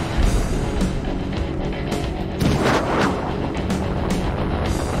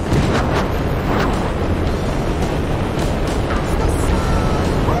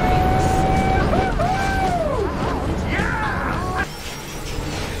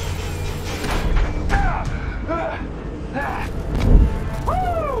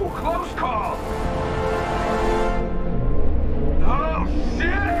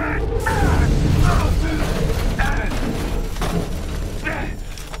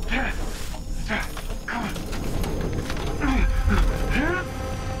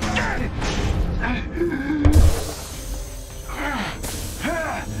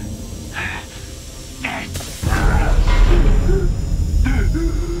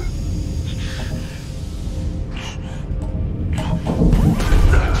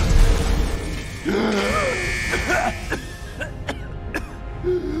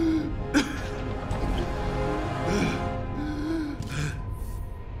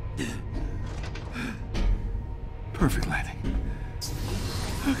 Perfect landing.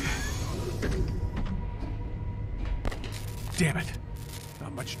 Damn it.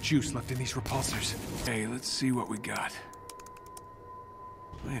 Not much juice left in these repulsors. Hey, let's see what we got.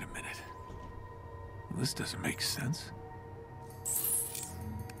 Wait a minute. Well, this doesn't make sense.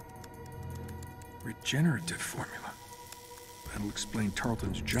 Regenerative formula. That'll explain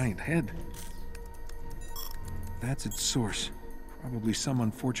Tarleton's giant head. That's its source. Probably some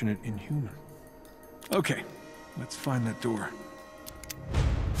unfortunate inhuman. Okay, let's find that door.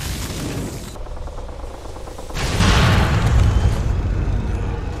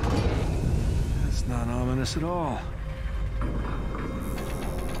 That's not ominous at all.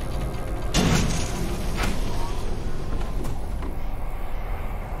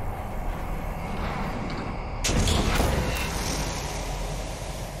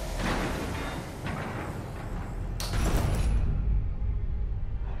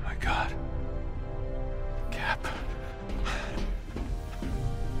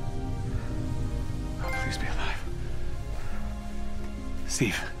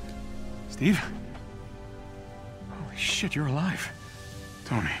 Steve? Holy shit, you're alive.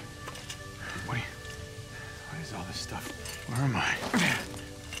 Tony. What is all this stuff? Where am I?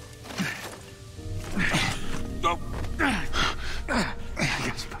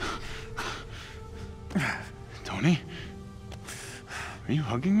 Tony? Are you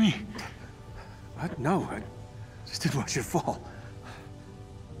hugging me? What? No, I just didn't want you to fall.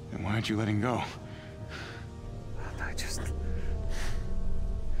 Then why aren't you letting go?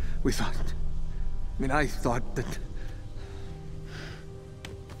 I thought that...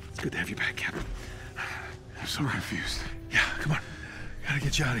 It's good to have you back, Captain. I'm so confused. Yeah, come on. Gotta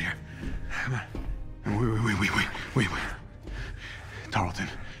get you out of here. Come on. Wait. Tarleton.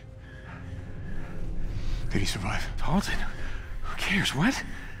 Did he survive? Tarleton? Who cares? What?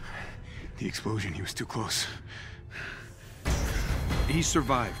 The explosion, he was too close. He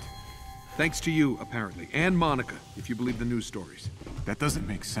survived. Thanks to you, apparently. And Monica, if you believe the news stories. That doesn't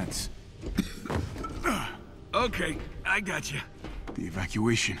make sense. Okay, I got you. The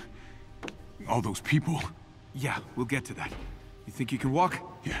evacuation. All those people. Yeah, we'll get to that. You think you can walk?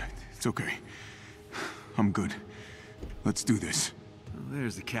 Yeah, it's okay. I'm good. Let's do this. Well,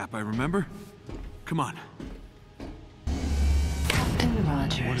 there's the Cap I remember. Come on. Captain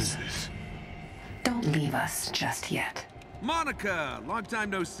Rogers. What is this? Don't leave us just yet. Monica! Long time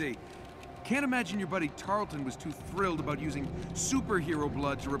no see. Can't imagine your buddy Tarleton was too thrilled about using superhero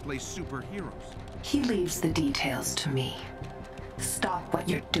blood to replace superheroes. He leaves the details to me. Stop what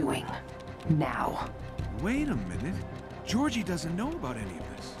you're doing. Now. Wait a minute. Georgie doesn't know about any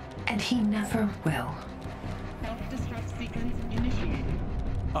of this. And he never will. Self-destruct sequence initiated.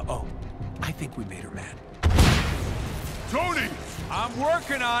 Uh-oh. I think we made her mad. Tony! I'm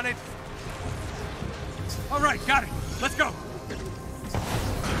working on it! All right, got it. Let's go.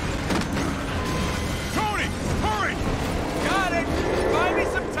 Tony! Hurry! Got it! Buy me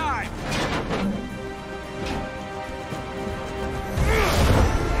some time!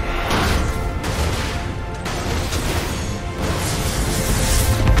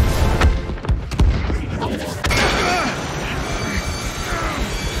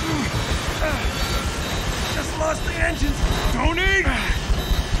 Just lost the engines! Tony!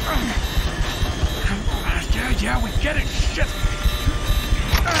 Yeah, we get it. Shit!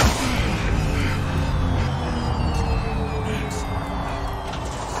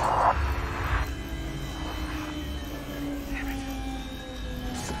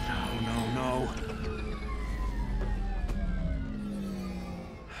 No.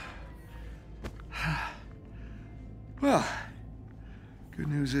 Well, good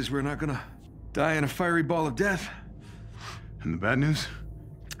news is we're not gonna die in a fiery ball of death. And the bad news?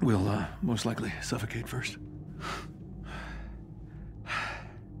 We'll, most likely suffocate first.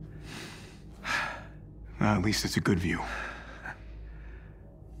 Well, at least it's a good view.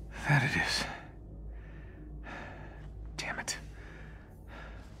 That it is. Damn it.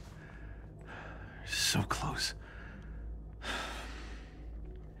 So close.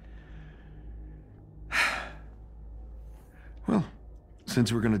 Well,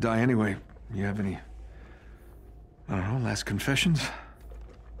 since we're gonna die anyway, you have any, I don't know, last confessions?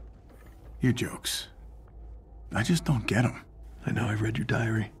 Your jokes. I just don't get them. I know, I read your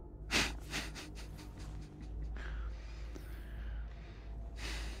diary.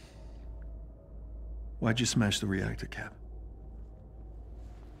 Why'd you smash the reactor, Cap?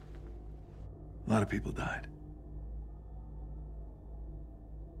 A lot of people died.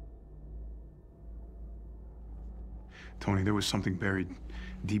 Tony, there was something buried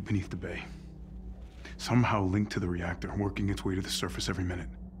deep beneath the bay. Somehow linked to the reactor, working its way to the surface every minute.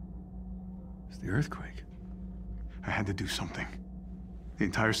 It's the earthquake. I had to do something. The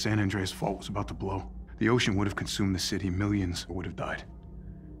entire San Andreas fault was about to blow. The ocean would have consumed the city. Millions would have died.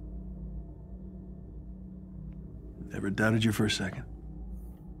 Never doubted you for a second.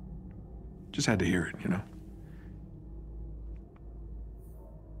 Just had to hear it, you know?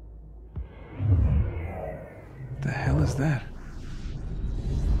 What the hell is that?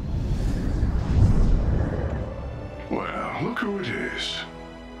 Well, look who it is.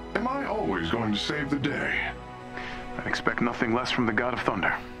 Am I always going to save the day? I'd expect nothing less from the God of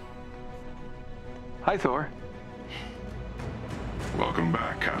Thunder. Hi, Thor. Welcome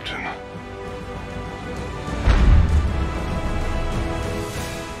back, Captain.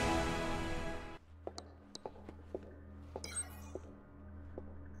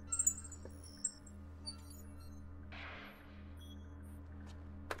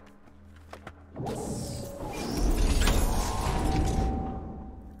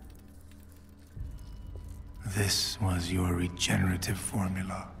 This was your regenerative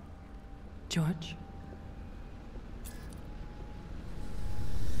formula. George?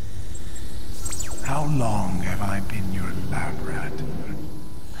 How long have I been your lab rat?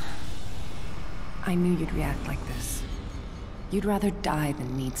 I knew you'd react like this. You'd rather die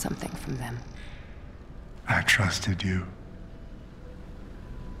than need something from them. I trusted you.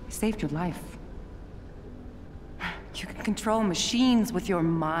 You saved your life. You can control machines with your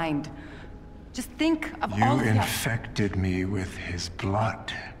mind. Just think of all You the... infected me with his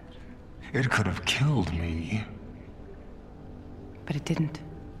blood. It could have killed me. But it didn't.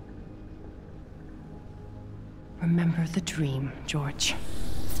 Remember the dream, George.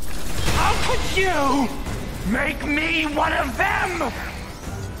 How could you make me one of them?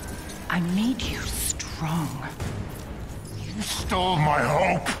 I made you strong. You stole my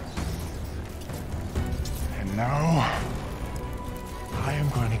hope. And now, I am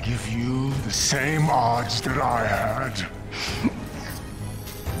going to give you the same odds that I had.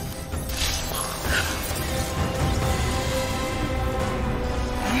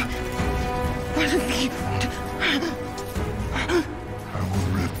 I will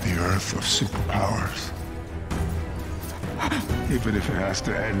rid the Earth of superpowers. Even if it has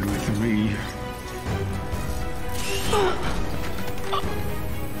to end with me.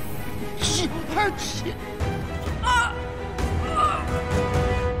 Hurts.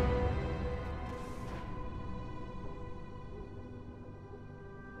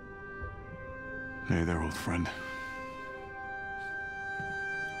 Hey there, old friend.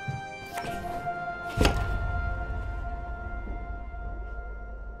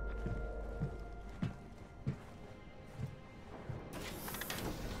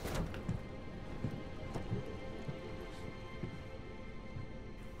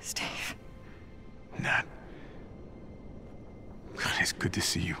 Steve. Nat. God, it's good to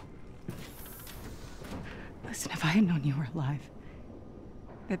see you. Listen, if I had known you were alive,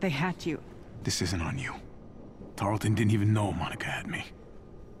 that they had you. This isn't on you. Tarleton didn't even know Monica had me.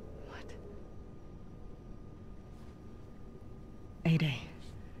 A-Day.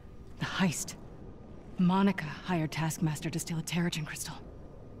 The heist. Monica hired Taskmaster to steal a Terrigen crystal.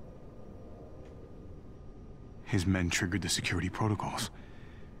 His men triggered the security protocols,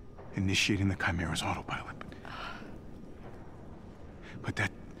 initiating the Chimera's autopilot. But that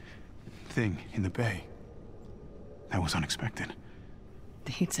thing in the bay, that was unexpected.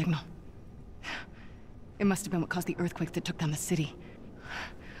 The heat signal. It must have been what caused the earthquake that took down the city.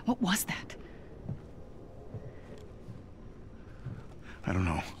 What was that? I don't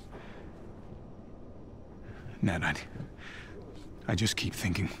know. Nat, I just keep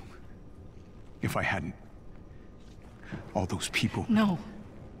thinking, if I hadn't, all those people... No.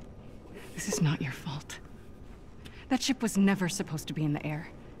 This is not your fault. That ship was never supposed to be in the air.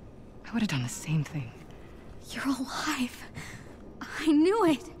 I would have done the same thing. You're alive. I knew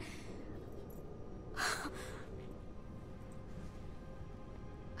it.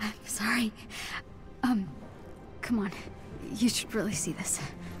 I'm sorry. Come on. You should really see this.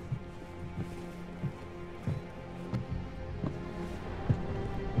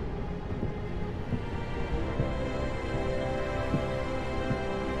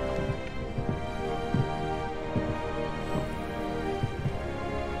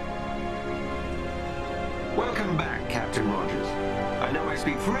 Welcome back, Captain Rogers. I know I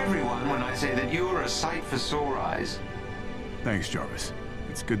speak for everyone when I say that you're a sight for sore eyes. Thanks, Jarvis.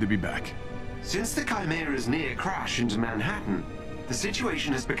 It's good to be back. Since the Chimera's near crash into Manhattan, the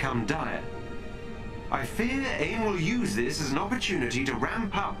situation has become dire. I fear AIM will use this as an opportunity to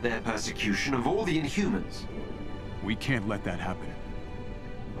ramp up their persecution of all the Inhumans. We can't let that happen.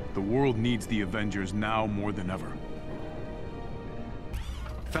 The world needs the Avengers now more than ever.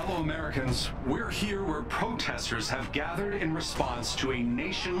 Fellow Americans, we're here where protesters have gathered in response to a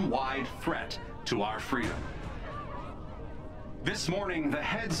nationwide threat to our freedom. This morning, the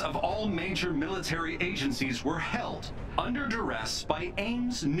heads of all major military agencies were held under duress by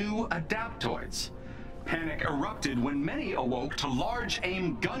AIM's new adaptoids. Panic erupted when many awoke to large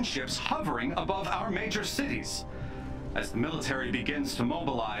AIM gunships hovering above our major cities. As the military begins to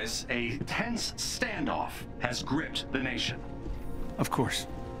mobilize, a tense standoff has gripped the nation. Of course.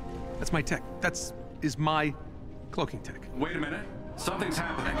 That's my tech. Is my cloaking tech. Wait a minute. Something's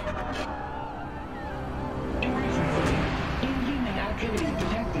happening. Inhuman activity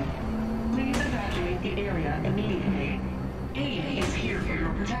detected. Please evacuate the area immediately. AIM is here for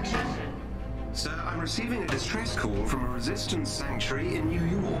your protection. Sir, I'm receiving a distress call from a resistance sanctuary in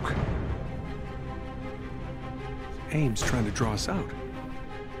New York. AIM's trying to draw us out.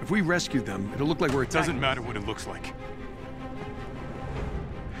 If we rescue them, it'll look like we're attacking. Doesn't matter what it looks like.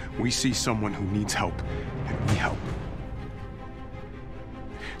 We see someone who needs help, and we help.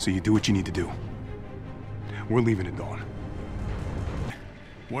 So you do what you need to do. We're leaving at dawn.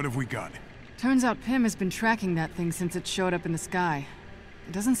 What have we got? Turns out Pym has been tracking that thing since it showed up in the sky.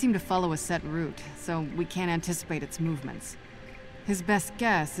 It doesn't seem to follow a set route, so we can't anticipate its movements. His best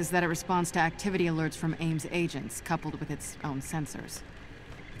guess is that it responds to activity alerts from AIM's agents, coupled with its own sensors.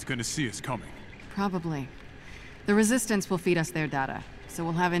 It's gonna see us coming. Probably. The Resistance will feed us their data, so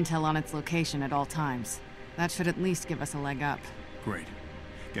we'll have intel on its location at all times. That should at least give us a leg up. Great.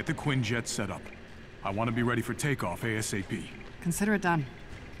 Get the Quinjet set up. I want to be ready for takeoff ASAP. Consider it done.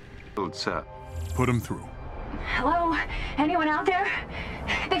 Good, sir. Put them through. Hello? Anyone out there?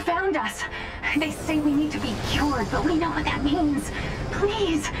 They found us. They say we need to be cured, but we know what that means.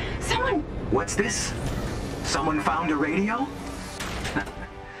 Please, someone... What's this? Someone found a radio?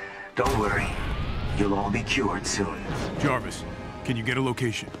 Don't worry. You'll all be cured soon. Jarvis, can you get a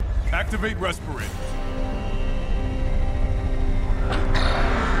location? Activate respirator.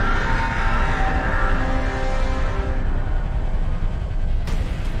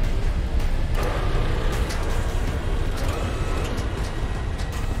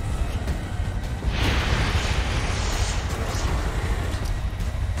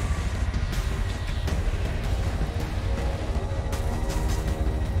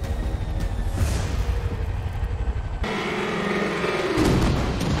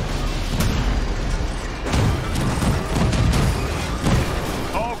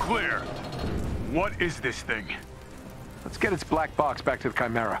 What is this thing? Let's get its black box back to the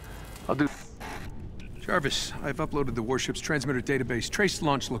Chimera. I'll do... Jarvis, I've uploaded the warship's transmitter database. Trace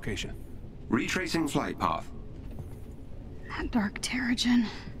launch location. Retracing flight path. That dark Terrigen.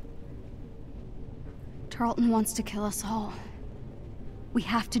 Tarleton wants to kill us all. We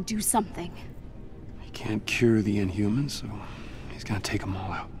have to do something. He can't cure the Inhumans, so he's gonna take them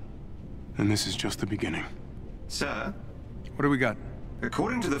all out. And this is just the beginning. Sir? What do we got?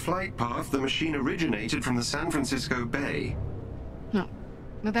 According to the flight path, the machine originated from the San Francisco Bay. No,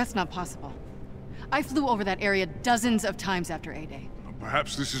 that's not possible. I flew over that area dozens of times after A-Day.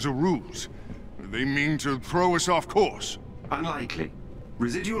 Perhaps this is a ruse. They mean to throw us off course. Unlikely.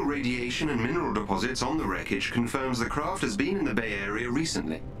 Residual radiation and mineral deposits on the wreckage confirms the craft has been in the Bay Area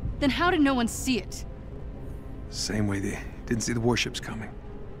recently. Then how did no one see it? Same way they didn't see the warships coming.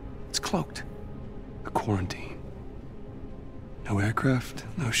 It's cloaked. The quarantine. No aircraft,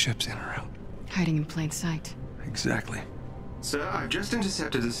 no ships in or out. Hiding in plain sight. Exactly. Sir, I've just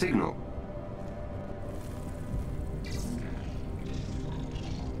intercepted a signal.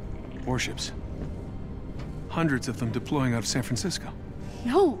 Warships. Hundreds of them deploying out of San Francisco.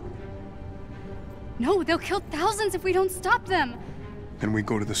 No! No, they'll kill thousands if we don't stop them! Then we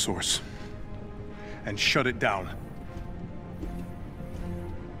go to the source. And shut it down.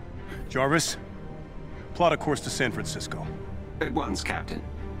 Jarvis, plot a course to San Francisco. At once, Captain.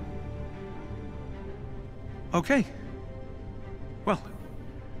 Okay. Well,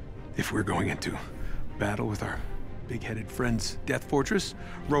 if we're going into battle with our big-headed friends, Death Fortress,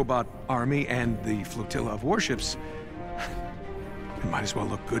 Robot Army, and the flotilla of warships, we might as well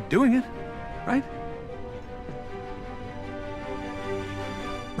look good doing it, right?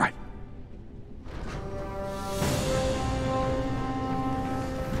 Right.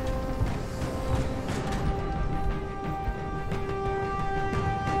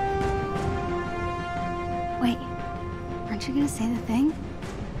 Wait, aren't you gonna say the thing?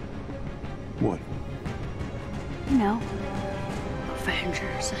 What? You know.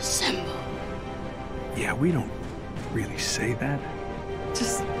 Avengers assemble. Yeah, we don't really say that.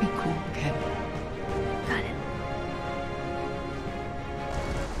 Just be cool, okay? Got it.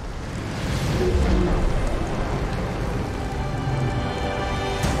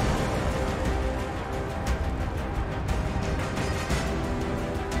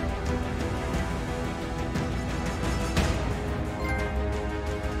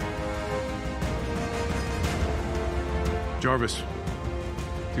 Jarvis,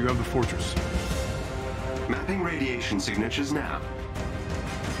 do you have the fortress? Mapping radiation signatures now.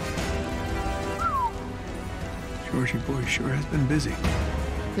 Georgie boy sure has been busy.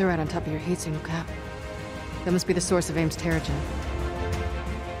 They're right on top of your heat signal, Cap. That must be the source of AIM's Terrigen.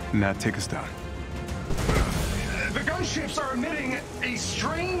 Nat, take us down. The gunships are emitting a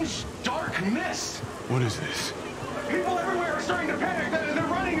strange, dark mist. What is this? People everywhere are starting to panic. They're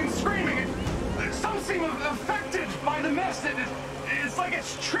running and screaming. Some seem affected by the mist. It's like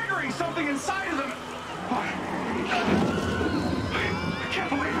it's triggering something inside of them. I can't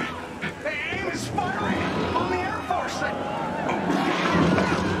believe it. AIM is firing on the Air Force.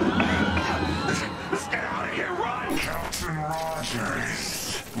 Let's get out of here, run! Captain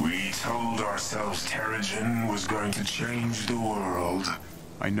Rogers, we told ourselves Terrigen was going to change the world.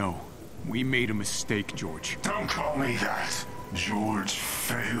 I know. We made a mistake, George. Don't call me that. George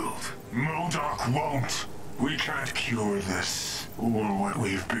failed. MODOK won't. We can't cure this, or what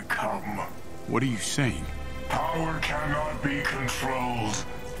we've become. What are you saying? Power cannot be controlled.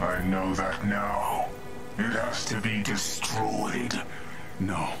 I know that now. It has to be destroyed.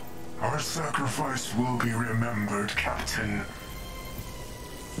 No. Our sacrifice will be remembered, Captain.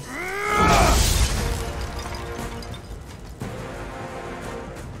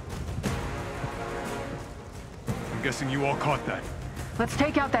 I'm guessing you all caught that. Let's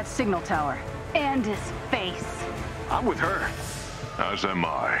take out that signal tower. And his face. I'm with her. As am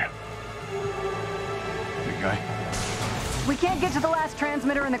I. Big guy. We can't get to the last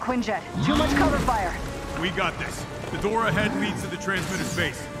transmitter in the Quinjet. Too much cover fire. We got this. The door ahead leads to the transmitter's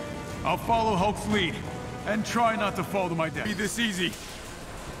base. I'll follow Hulk's lead. And try not to fall to my death. Be this easy.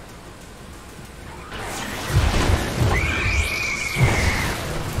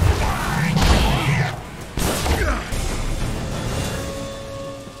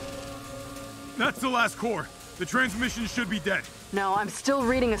 That's the last core. The transmission should be dead. No, I'm still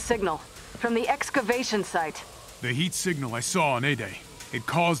reading a signal. From the excavation site. The heat signal I saw on A-Day. It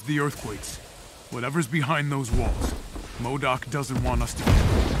caused the earthquakes. Whatever's behind those walls, MODOK doesn't want us to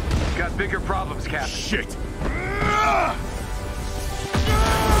get. Got bigger problems, Cap. Shit!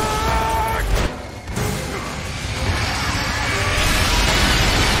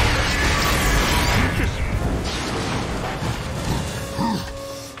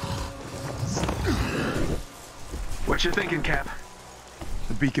 What you thinking, Cap?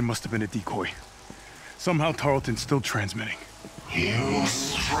 The beacon must have been a decoy. Somehow Tarleton's still transmitting. You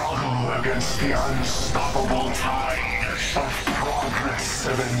struggle against the unstoppable tide of progress,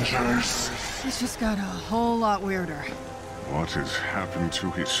 Avengers. This just got a whole lot weirder. What has happened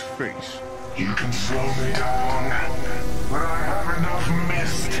to his face? You can slow me down, but I have enough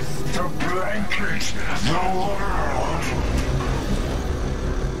mist to blanket the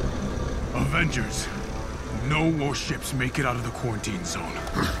world. Avengers. No warships make it out of the quarantine zone.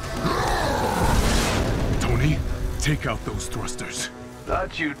 Tony, take out those thrusters.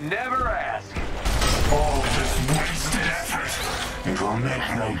 Thought you'd never ask. All this wasted effort. It will make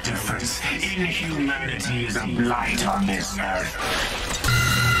no difference. Inhumanity is a blight on this earth.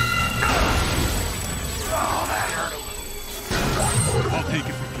 Oh, that hurt. I'll take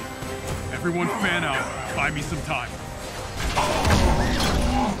it from you. Everyone fan out. Buy me some time.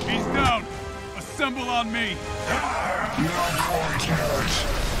 He's down. Assemble on me.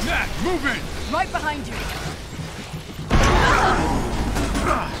 Nat, move in. Right behind you.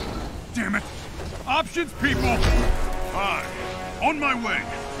 Damn it. Options, people. Fine. On my way.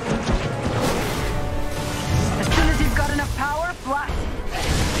 As soon as you've got enough power, blast.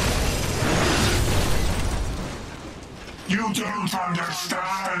 You don't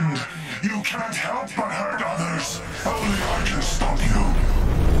understand. You can't help but hurt others. Only I can stop you.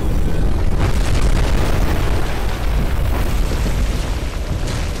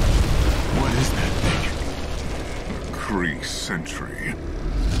 What is that thing? Kree Sentry.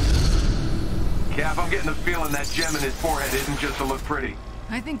 Cap, I'm getting the feeling that gem in his forehead isn't just to look pretty.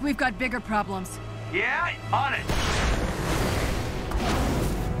 I think we've got bigger problems. Yeah, on it.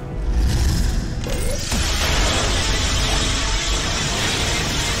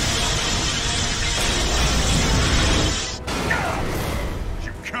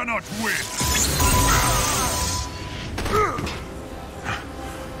 You cannot win.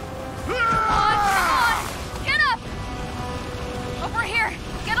 Get up! Over here!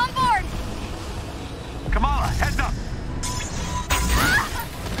 Get on board! Kamala, heads up!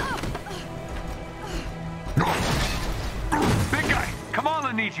 Big guy,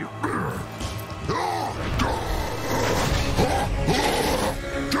 Kamala needs you.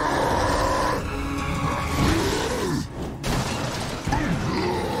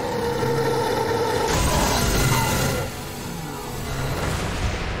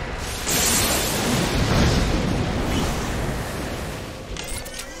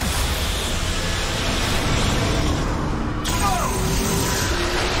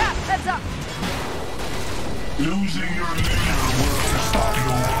 Losing your leader will stop you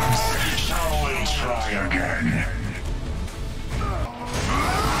once. Shall we try again?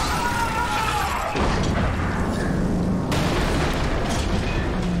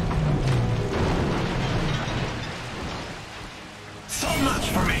 So much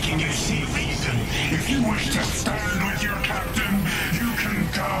for making you see reason. If you wish to stand with your captain, you can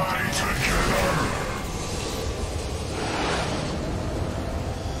die together.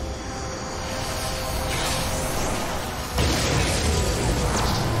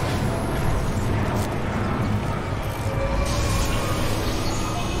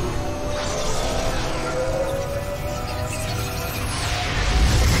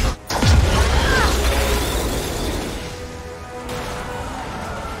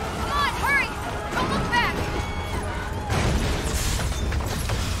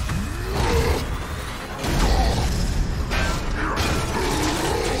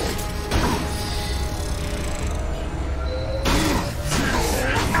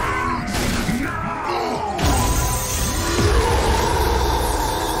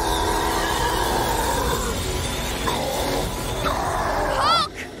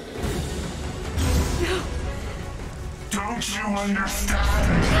 Don't you understand?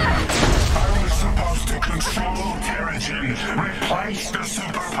 I was supposed to control Terrigen, replace the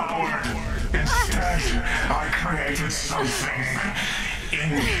superpowered. Instead, I created something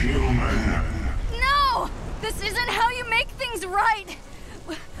inhuman. No! This isn't how you make things right!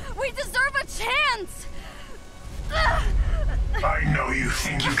 We deserve a chance! I know you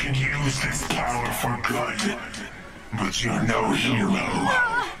think you can use this power for good, but you're no hero.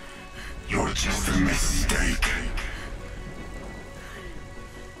 You're just a mistake.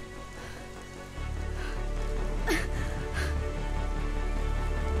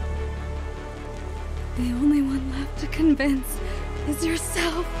 The only one left to convince is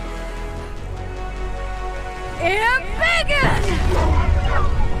yourself. Embiggen!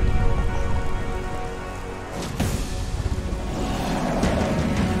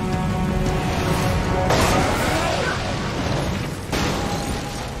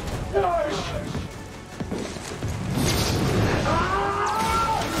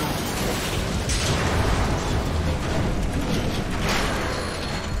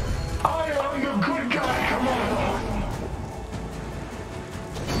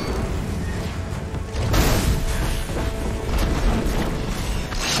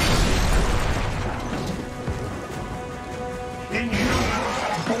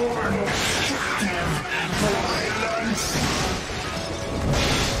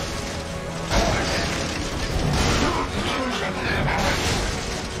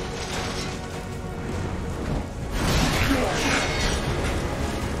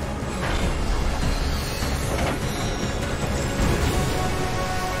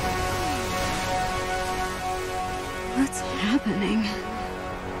 What's happening?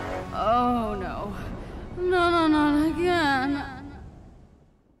 Oh no. No, not again.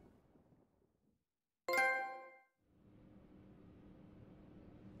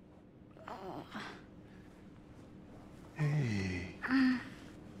 Hey.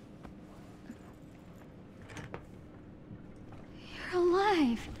 You're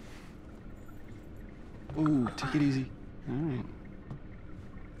alive. Ooh, take it easy. All right.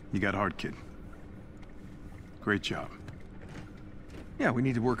 You got hard, kid. Great job. Yeah, we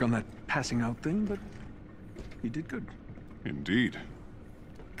need to work on that passing out thing, but you did good. Indeed.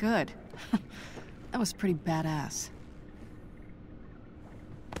 Good. That was pretty badass.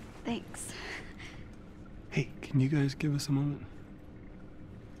 Thanks. Hey, can you guys give us a moment?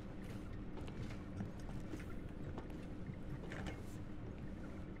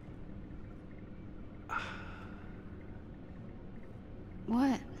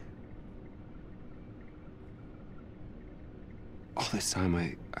 What? All this time,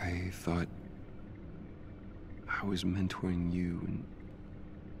 I thought I was mentoring you, and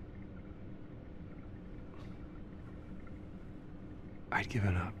I'd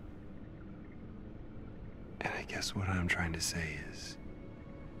given up. And I guess what I'm trying to say is,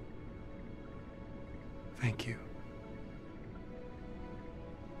 thank you.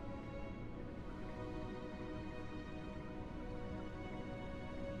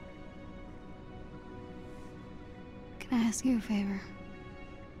 Can I ask you a favor?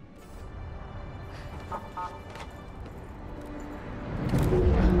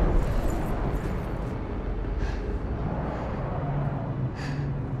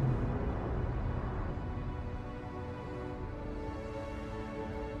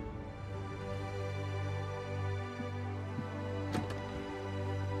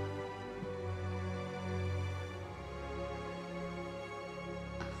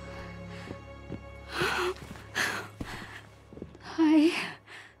 Why?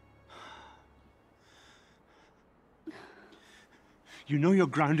 You know you're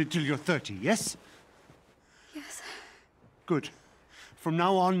grounded till you're 30, yes? Yes. Good. From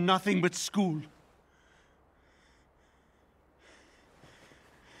now on, nothing but school.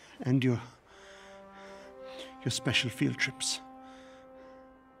 And your special field trips.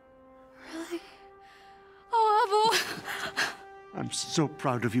 Really? Oh, Abu! I'm so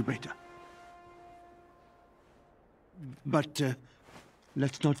proud of you, Beta. But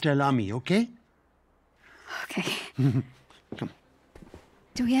let's not tell Ami, okay? Okay. Come.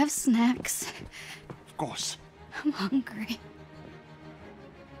 Do we have snacks? Of course. I'm hungry.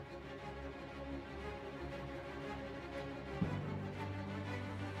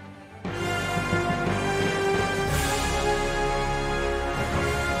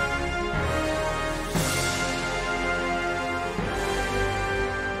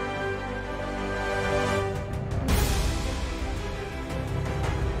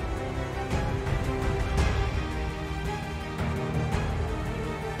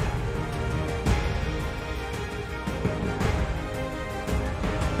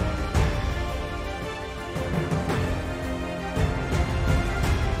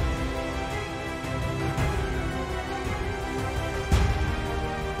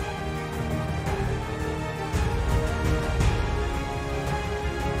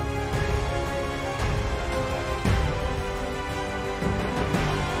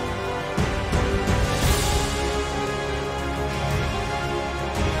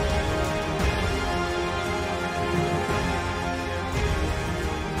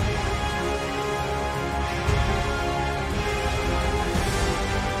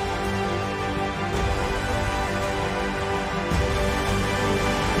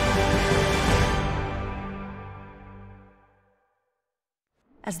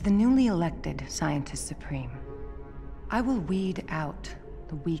 As the newly elected Scientist Supreme, I will weed out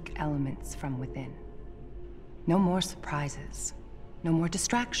the weak elements from within. No more surprises, no more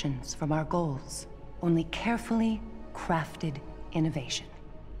distractions from our goals, only carefully crafted innovation.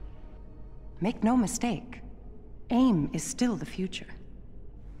 Make no mistake, AIM is still the future.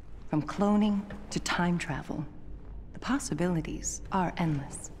 From cloning to time travel, the possibilities are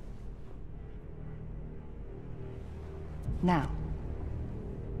endless. Now,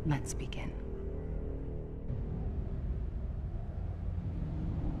 let's begin.